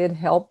that did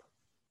help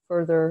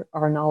further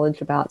our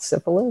knowledge about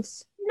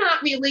syphilis?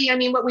 Not really. I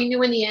mean, what we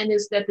knew in the end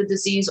is that the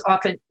disease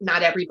often,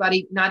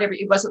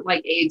 it wasn't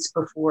like AIDS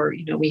before,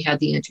 we had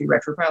the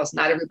antiretrovirals.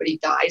 Not everybody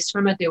dies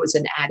from it. There was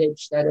an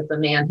adage that if a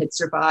man had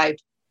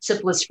survived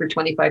syphilis for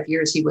 25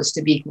 years, he was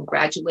to be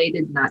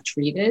congratulated, not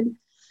treated.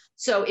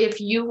 So if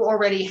you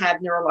already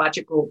have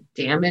neurological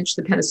damage,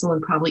 the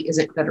penicillin probably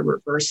isn't going to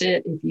reverse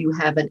it. If you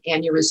have an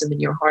aneurysm in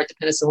your heart,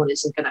 the penicillin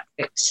isn't going to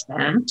fix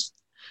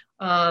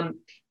that.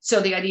 So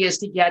the idea is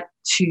to get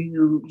to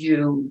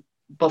you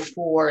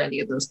before any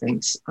of those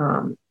things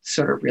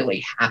sort of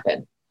really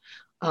happen.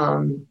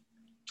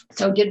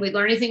 So did we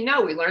learn anything?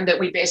 No, we learned that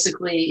we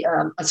basically,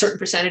 a certain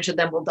percentage of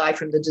them will die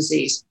from the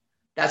disease.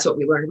 That's what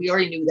we learned. We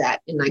already knew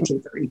that in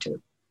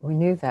 1932. We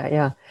knew that,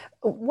 yeah.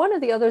 One of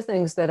the other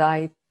things that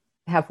I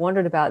have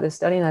wondered about this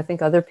study, and I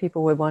think other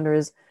people would wonder,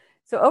 is,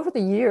 so over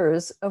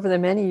the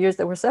many years,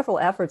 there were several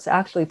efforts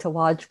actually to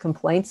lodge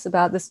complaints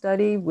about the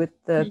study with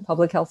the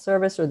Public Health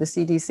Service or the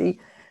CDC.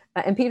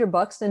 And Peter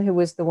Buxton, who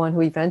was the one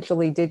who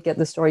eventually did get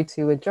the story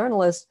to a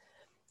journalist,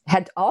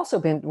 had also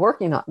been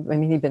working on,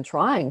 he'd been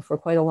trying for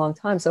quite a long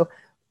time. So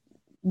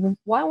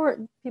why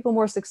weren't people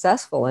more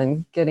successful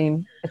in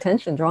getting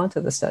attention drawn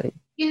to the study?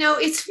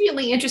 It's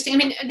really interesting.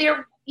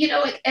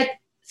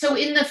 So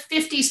in the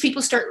 50s,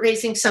 people start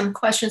raising some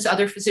questions.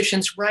 Other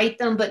physicians write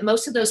them, but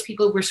most of those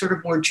people were sort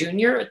of more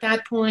junior at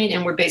that point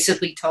and were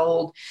basically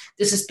told,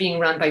 this is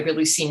being run by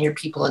really senior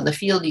people in the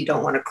field. You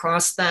don't want to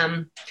cross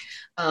them.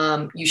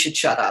 You should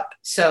shut up.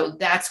 So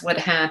that's what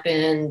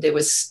happened. There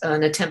was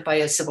an attempt by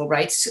a civil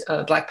rights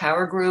Black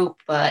Power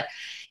group, but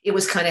it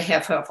was kind of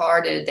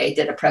half-hearted. They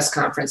did a press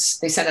conference.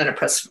 They sent out a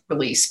press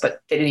release, but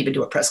they didn't even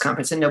do a press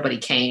conference, and nobody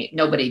came.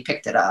 Nobody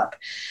picked it up.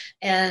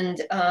 And,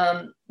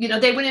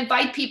 they would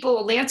invite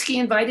people. Lansky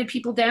invited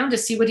people down to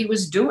see what he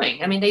was doing.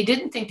 They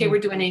didn't think they were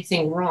doing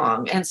anything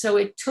wrong. And so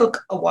it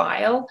took a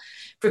while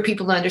for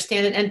people to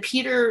understand it. And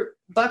Peter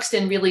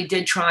Buxton really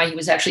did try. He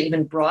was actually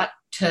even brought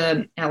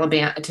to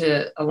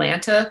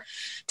Atlanta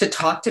to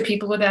talk to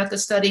people about the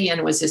study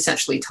and was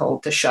essentially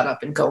told to shut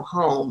up and go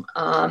home.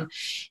 And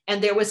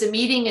there was a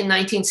meeting in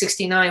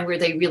 1969 where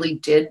they really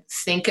did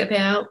think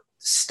about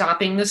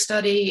stopping the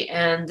study.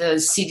 And the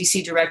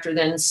CDC director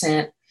then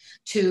sent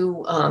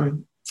two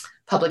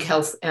public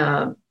health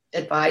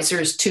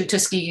advisors to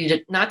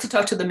Tuskegee, not to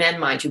talk to the men,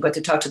 mind you, but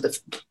to talk to the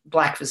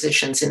Black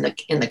physicians in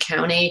the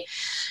county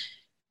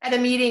at a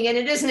meeting. And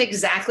it isn't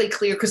exactly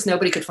clear because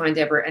nobody could find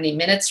ever any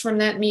minutes from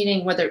that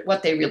meeting,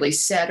 what they really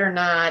said or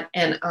not.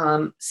 And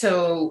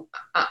so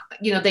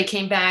they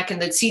came back and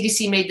the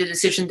CDC made the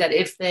decision that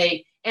if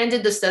they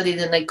ended the study,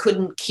 then they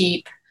couldn't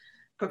keep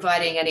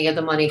providing any of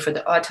the money for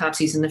the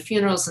autopsies and the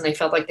funerals. And they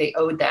felt like they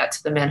owed that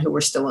to the men who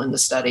were still in the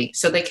study.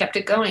 So they kept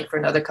it going for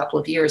another couple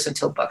of years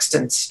until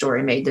Buxton's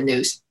story made the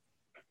news.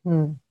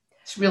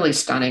 It's really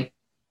stunning.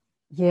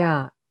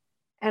 Yeah.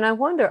 And I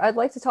wonder, I'd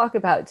like to talk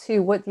about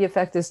too, what the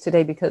effect is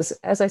today, because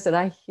as I said,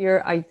 a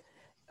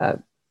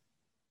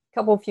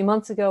few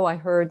months ago, I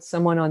heard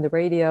someone on the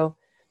radio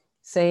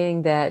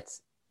saying that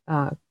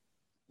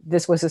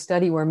this was a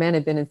study where men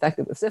had been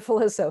infected with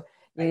syphilis. So,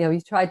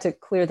 you tried to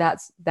clear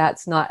that's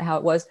not how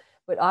it was.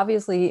 But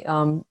obviously,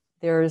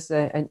 there's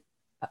a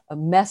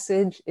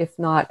message, if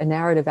not a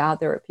narrative out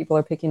there that people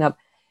are picking up.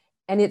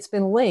 And it's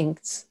been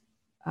linked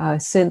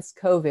since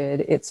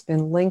COVID. It's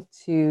been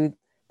linked to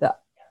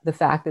the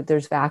fact that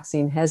there's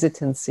vaccine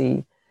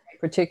hesitancy,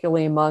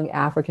 particularly among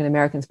African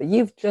Americans. But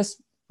you've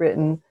just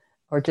written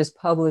or just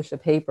published a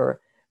paper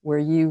where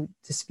you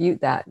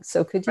dispute that.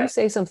 So could you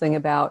say something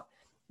about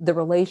the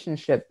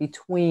relationship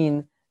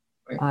between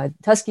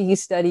Tuskegee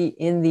study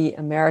in the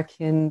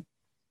American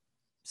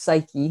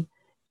psyche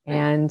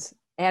and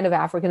of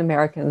African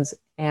Americans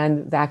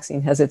and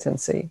vaccine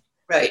hesitancy?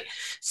 Right.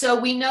 So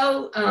we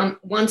know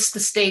once the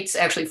states,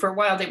 actually for a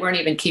while, they weren't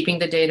even keeping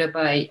the data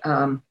by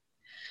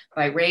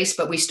race,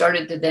 but we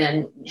started to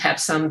then have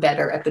some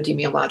better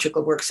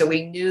epidemiological work. So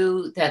we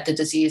knew that the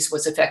disease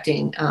was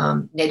affecting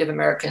Native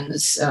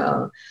Americans,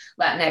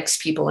 Latinx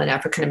people, and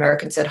African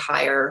Americans at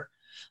higher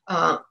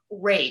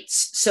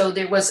rates. So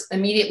there was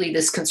immediately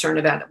this concern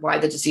about why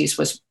the disease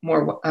was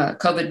more,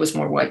 COVID was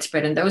more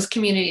widespread in those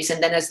communities.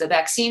 And then as the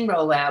vaccine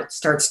rollout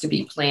starts to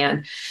be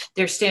planned,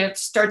 there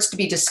starts to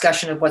be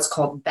discussion of what's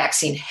called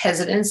vaccine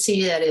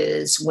hesitancy. That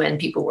is when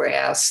people were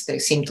asked, they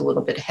seemed a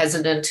little bit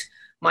hesitant,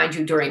 mind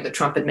you, during the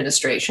Trump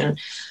administration,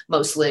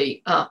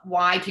 mostly,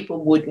 why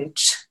people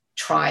wouldn't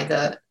try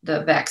the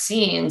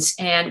vaccines.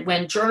 And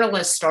when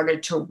journalists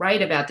started to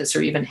write about this,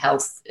 or even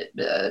health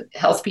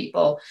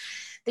people,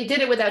 they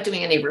did it without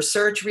doing any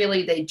research,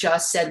 really. They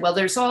just said, well,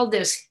 there's all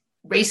this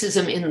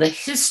racism in the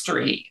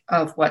history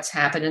of what's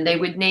happened. And they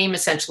would name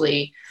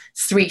essentially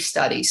 3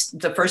 studies.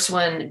 The first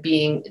one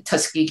being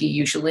Tuskegee,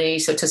 usually.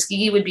 So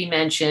Tuskegee would be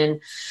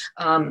mentioned.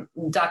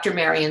 Dr.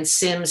 Marion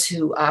Sims,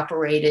 who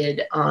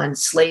operated on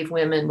slave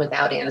women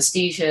without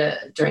anesthesia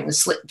during the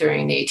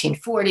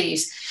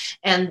 1840s.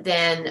 And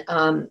then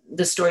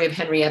the story of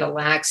Henrietta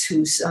Lacks,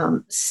 whose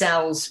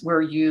cells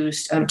were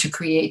used to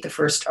create the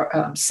first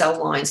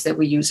cell lines that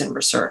we use in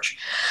research.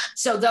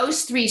 So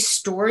those 3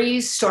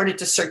 stories started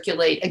to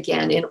circulate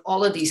again in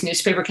all of these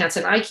newspaper accounts.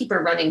 And I keep a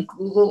running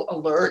Google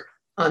alert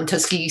on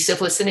Tuskegee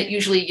syphilis, and it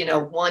usually,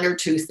 1 or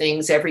 2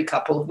 things every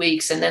couple of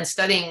weeks. And then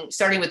starting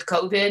with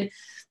COVID,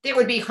 there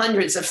would be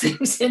hundreds of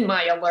things in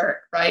my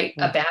alert, right,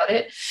 about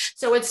it.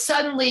 So it's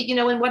suddenly,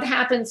 and what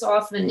happens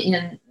often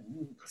in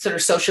sort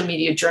of social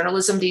media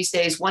journalism these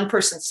days, one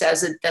person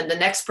says it, then the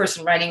next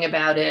person writing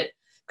about it,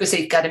 because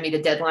they've got to meet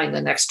a deadline in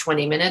the next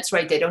 20 minutes,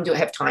 right? They don't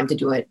have time to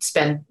do it,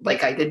 spend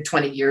like I did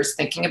 20 years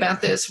thinking about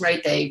this,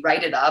 right? They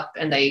write it up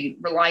and they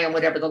rely on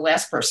whatever the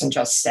last person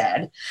just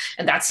said.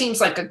 And that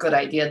seems like a good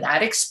idea.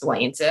 That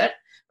explains it,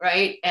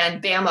 right?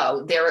 And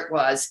bammo, there it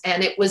was.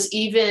 And it was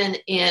even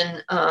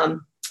in a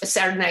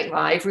Saturday Night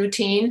Live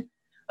routine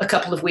a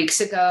couple of weeks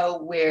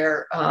ago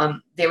where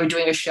they were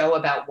doing a show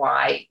about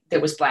why there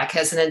was Black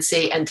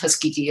hesitancy, and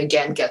Tuskegee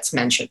again gets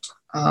mentioned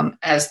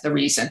as the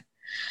reason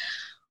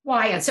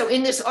why. And so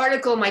in this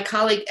article, my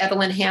colleague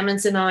Evelyn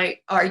Hammonds and I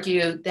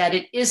argue that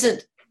it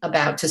isn't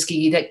about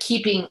Tuskegee, that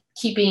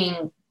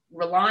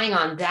relying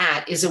on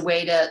that is a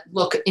way to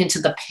look into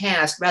the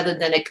past rather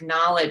than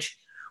acknowledge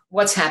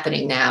what's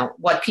happening now,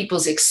 what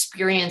people's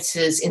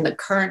experiences in the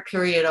current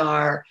period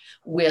are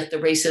with the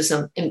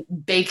racism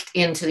baked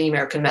into the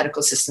American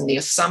medical system, the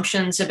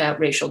assumptions about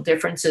racial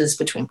differences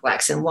between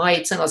Blacks and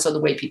whites, and also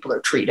the way people are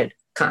treated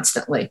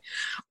constantly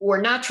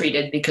or not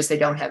treated because they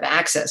don't have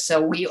access.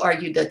 So we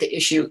argue that the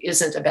issue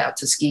isn't about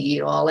Tuskegee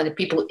at all. And if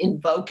people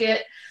invoke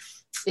it,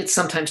 it's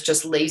sometimes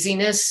just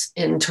laziness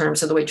in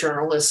terms of the way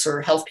journalists or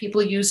health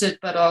people use it.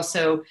 But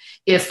also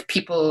if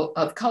people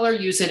of color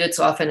use it, it's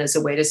often as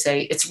a way to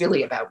say it's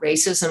really about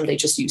racism. They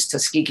just use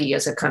Tuskegee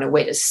as a kind of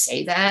way to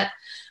say that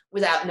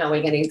without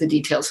knowing any of the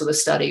details of the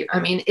study. I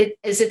mean,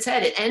 as it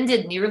said, it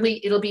ended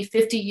it'll be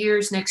 50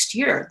 years next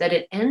year that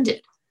it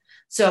ended.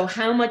 So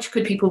how much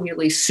could people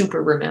really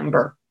super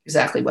remember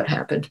exactly what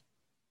happened?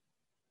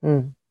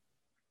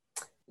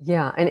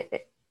 Yeah. And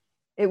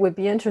it would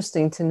be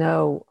interesting to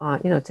know,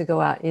 to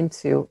go out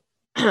into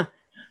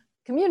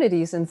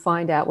communities and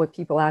find out what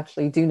people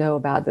actually do know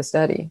about the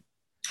study.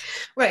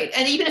 Right.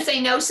 And even if they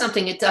know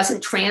something, it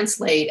doesn't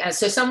translate.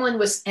 So someone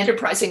was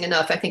enterprising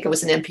enough, I think it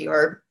was an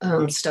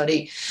NPR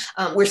study,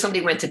 where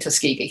somebody went to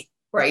Tuskegee,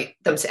 right?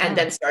 And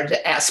then started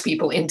to ask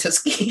people in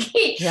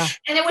Tuskegee. Yeah.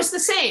 And it was the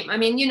same. I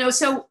mean,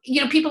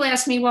 people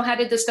ask me, well, how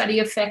did the study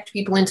affect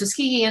people in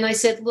Tuskegee? And I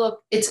said,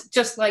 look, it's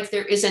just like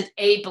there isn't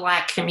a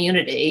Black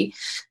community.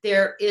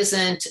 There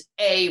isn't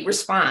a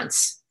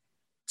response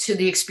to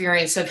the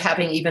experience of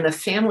having even a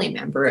family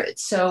member.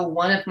 So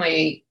one of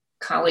my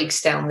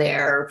colleagues down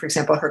there, for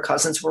example, her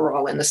cousins were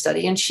all in the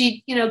study, and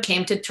she,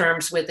 came to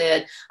terms with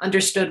it,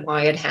 understood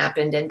why it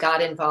happened, and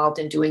got involved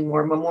in doing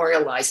more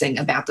memorializing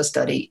about the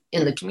study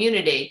in the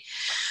community.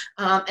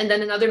 And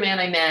then another man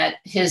I met,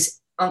 his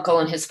uncle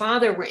and his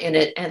father were in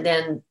it, and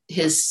then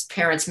his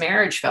parents'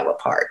 marriage fell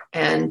apart.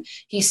 And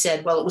he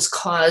said, well, it was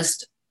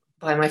caused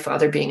by my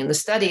father being in the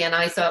study. And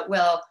I thought,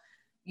 well,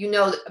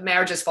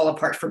 marriages fall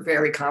apart for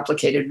very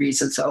complicated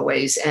reasons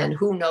always, and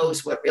who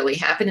knows what really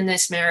happened in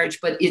this marriage,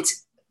 but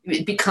it's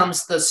it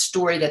becomes the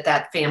story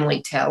that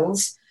family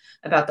tells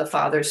about the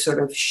father's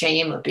sort of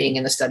shame of being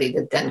in a study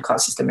that then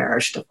causes the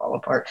marriage to fall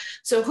apart.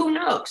 So who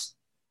knows,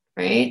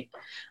 right?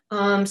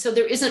 So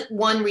there isn't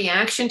one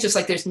reaction, just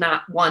like there's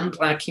not one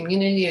Black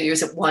community, or there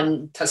isn't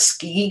one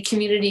Tuskegee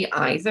community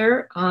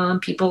either.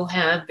 People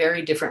have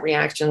very different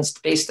reactions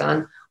based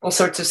on all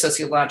sorts of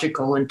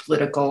sociological and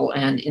political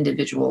and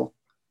individual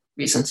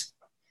reasons.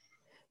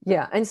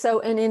 Yeah. And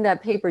in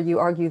that paper, you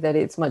argue that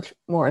it's much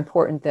more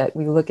important that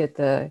we look at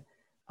the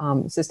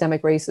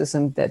systemic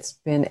racism that's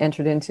been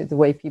entered into the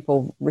way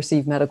people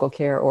receive medical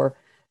care or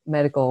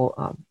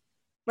medical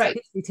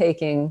history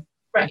taking,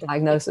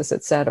 diagnosis,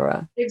 et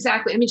cetera.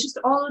 Exactly. I mean, just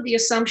all of the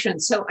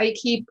assumptions. So I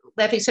keep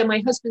laughing. So my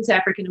husband's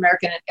African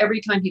American, and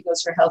every time he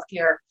goes for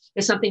healthcare,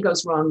 if something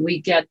goes wrong,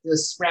 we get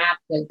this rap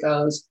that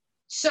goes,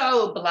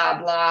 so blah,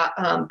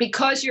 blah,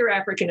 because you're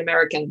African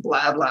American,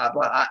 blah, blah,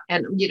 blah.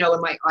 And,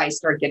 and my eyes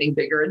start getting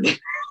bigger and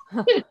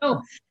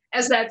bigger,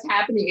 as that's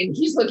happening. And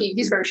he's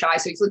very shy.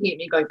 So he's looking at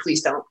me going,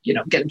 please don't,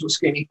 get into a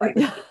screaming fight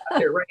out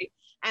there, right?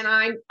 And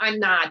I'm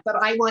not, but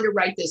I want to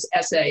write this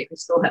essay.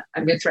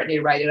 I'm going to threaten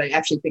to write it. I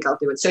actually think I'll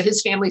do it. So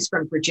his family's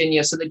from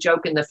Virginia. So the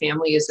joke in the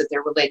family is that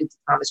they're related to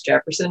Thomas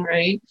Jefferson,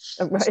 right?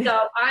 Right. So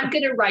I'm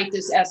going to write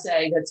this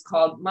essay that's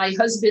called My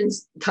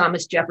Husband's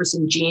Thomas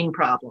Jefferson Gene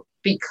Problem,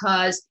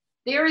 because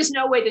there is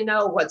no way to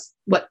know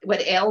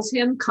what ails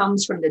him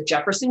comes from the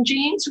Jefferson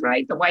genes,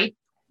 right? The white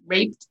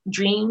raped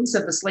genes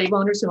of the slave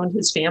owners who owned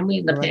his family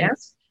in the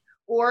past,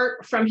 or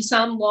from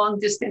some long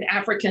distant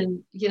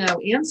African,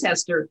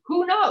 ancestor.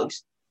 Who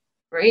knows?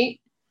 Right.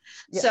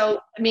 Yeah. So,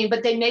 I mean,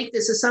 but they make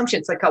this assumption.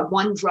 It's like a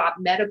one drop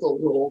medical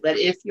rule that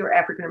if you're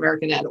African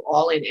American at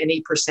all in any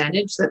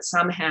percentage, that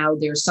somehow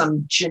there's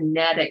some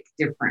genetic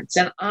difference.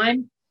 And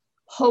I'm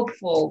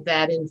hopeful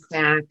that, in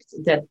fact,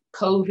 that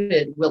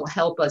COVID will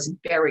help us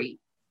bury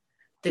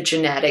the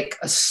genetic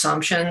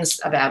assumptions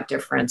about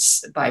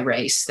difference by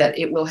race, that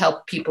it will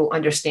help people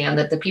understand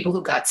that the people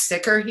who got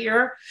sicker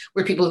here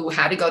were people who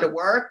had to go to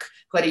work,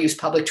 who had to use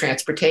public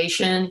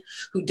transportation,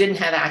 who didn't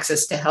have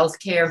access to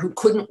healthcare, who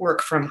couldn't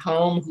work from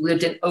home, who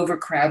lived in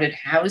overcrowded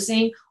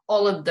housing.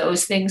 All of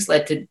those things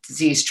led to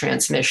disease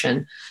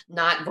transmission,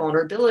 not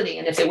vulnerability.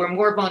 And if there were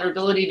more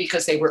vulnerability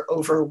because they were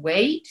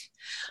overweight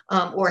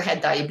or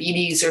had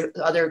diabetes or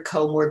other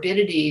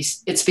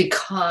comorbidities, it's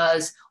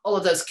because all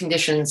of those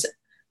conditions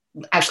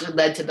actually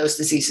led to those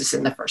diseases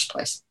in the first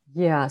place.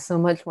 Yeah, so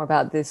much more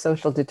about the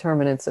social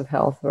determinants of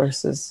health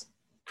versus...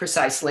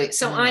 Precisely.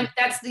 So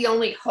that's the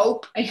only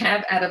hope I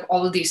have out of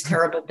all of these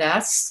terrible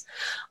deaths,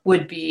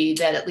 would be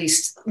that at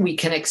least we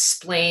can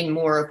explain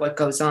more of what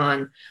goes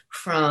on,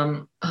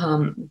 from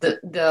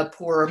the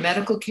poor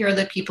medical care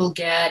that people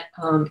get,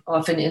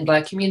 often in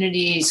Black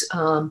communities,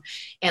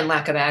 and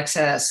lack of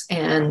access,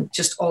 and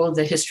just all of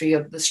the history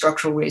of the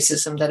structural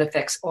racism that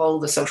affects all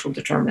the social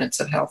determinants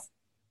of health.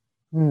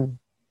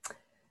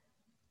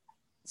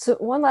 So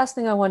one last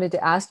thing I wanted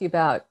to ask you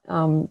about,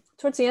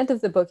 towards the end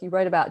of the book, you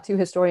write about two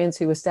historians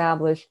who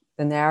established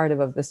the narrative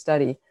of the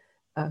study,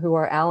 who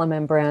are Alan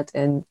Membrandt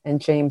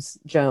and James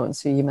Jones,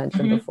 who you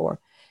mentioned before.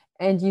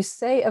 And you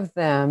say of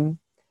them,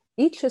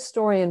 each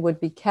historian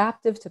would be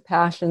captive to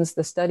passions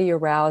the study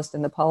aroused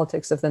in the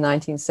politics of the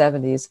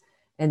 1970s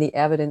and the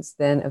evidence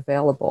then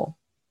available.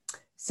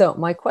 So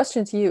my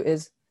question to you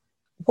is,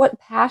 what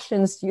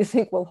passions do you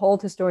think will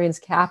hold historians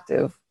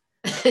captive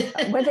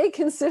when they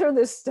consider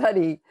this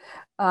study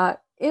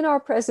in our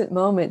present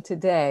moment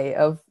today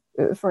of,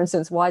 for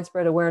instance,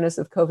 widespread awareness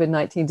of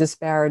COVID-19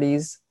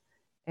 disparities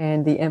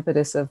and the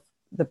impetus of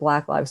the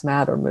Black Lives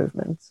Matter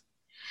movement?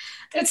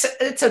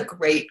 It's a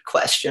great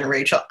question,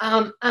 Rachel.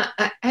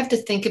 I have to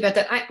think about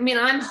that. I mean,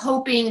 I'm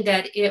hoping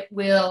that it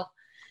will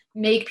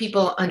make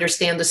people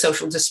understand the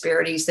social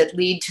disparities that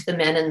lead to the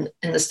men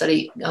in the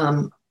study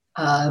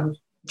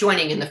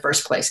joining in the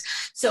first place.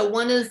 So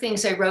one of the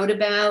things I wrote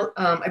about,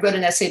 I wrote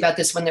an essay about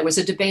this when there was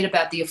a debate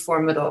about the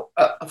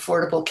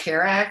Affordable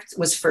Care Act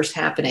was first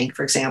happening,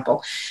 for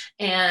example.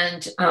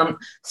 And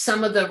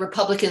some of the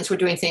Republicans were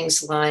doing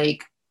things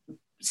like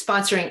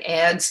sponsoring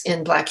ads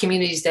in Black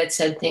communities that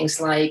said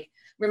things like,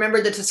 remember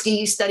the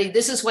Tuskegee study?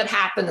 This is what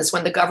happens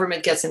when the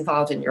government gets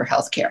involved in your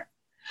healthcare.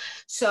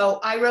 So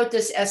I wrote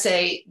this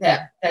essay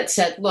that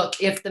said,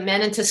 look, if the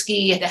men in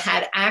Tuskegee had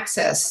had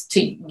access to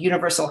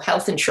universal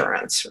health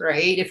insurance,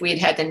 right, if we had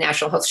had the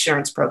National Health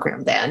Insurance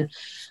Program then,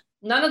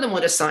 none of them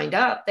would have signed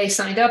up. They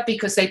signed up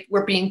because they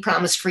were being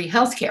promised free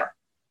healthcare.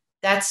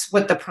 That's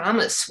what the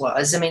promise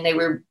was. I mean, they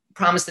were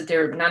promised that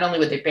they're not only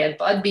would their bad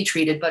blood be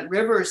treated, but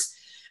Rivers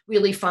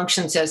really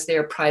functions as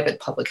their private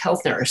public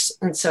health nurse.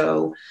 And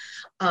so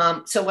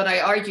what I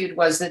argued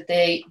was that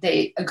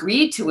they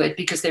agreed to it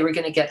because they were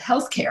going to get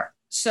healthcare.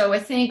 So I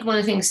think one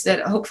of the things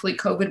that hopefully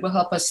COVID will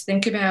help us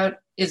think about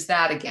is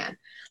that again.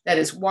 That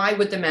is, why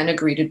would the men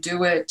agree to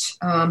do it?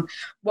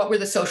 What were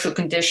the social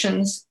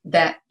conditions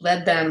that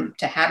led them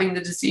to having the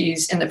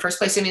disease in the first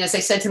place? I mean, as I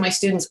said to my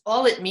students,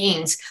 all it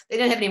means, they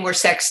didn't have any more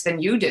sex than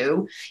you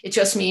do. It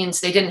just means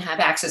they didn't have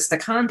access to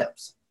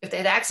condoms. If they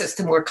had access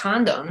to more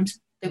condoms,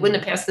 they wouldn't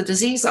have passed the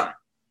disease on,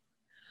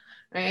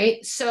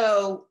 right?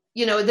 So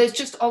there's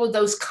just all of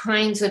those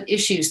kinds of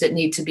issues that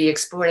need to be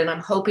explored. And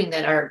I'm hoping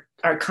that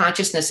our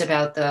consciousness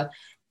about the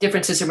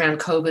differences around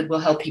COVID will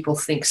help people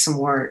think some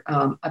more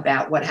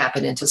about what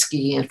happened in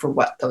Tuskegee and for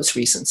what those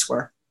reasons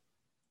were.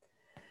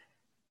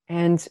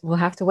 And we'll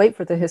have to wait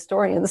for the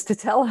historians to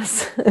tell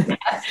us.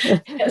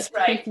 That's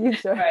right.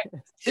 Right.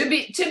 To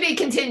be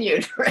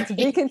continued. Right? To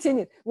be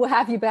continued. We'll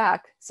have you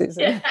back,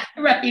 Susan. Yeah,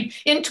 right.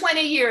 In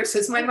 20 years,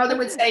 as my mother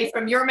would say,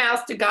 from your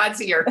mouth to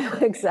God's ear.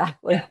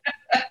 Exactly.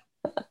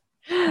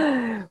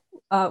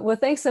 Well,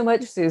 thanks so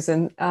much,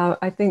 Susan.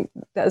 I think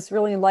that's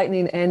really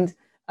enlightening. And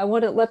I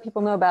want to let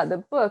people know about the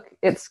book.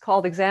 It's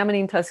called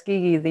Examining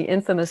Tuskegee, the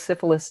Infamous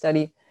Syphilis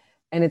Study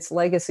and Its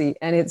Legacy.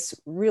 And it's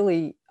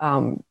really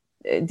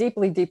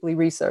deeply, deeply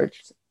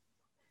researched.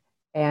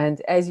 And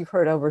as you've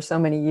heard over so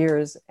many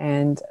years,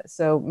 and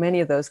so many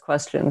of those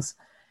questions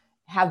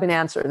have been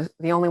answered.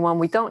 The only one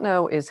we don't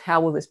know is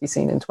how will this be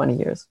seen in 20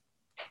 years?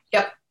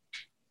 Yep.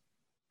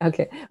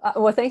 Okay.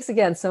 Well, thanks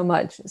again so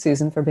much,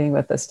 Susan, for being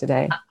with us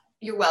today.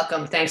 You're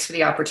welcome. Thanks for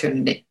the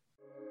opportunity.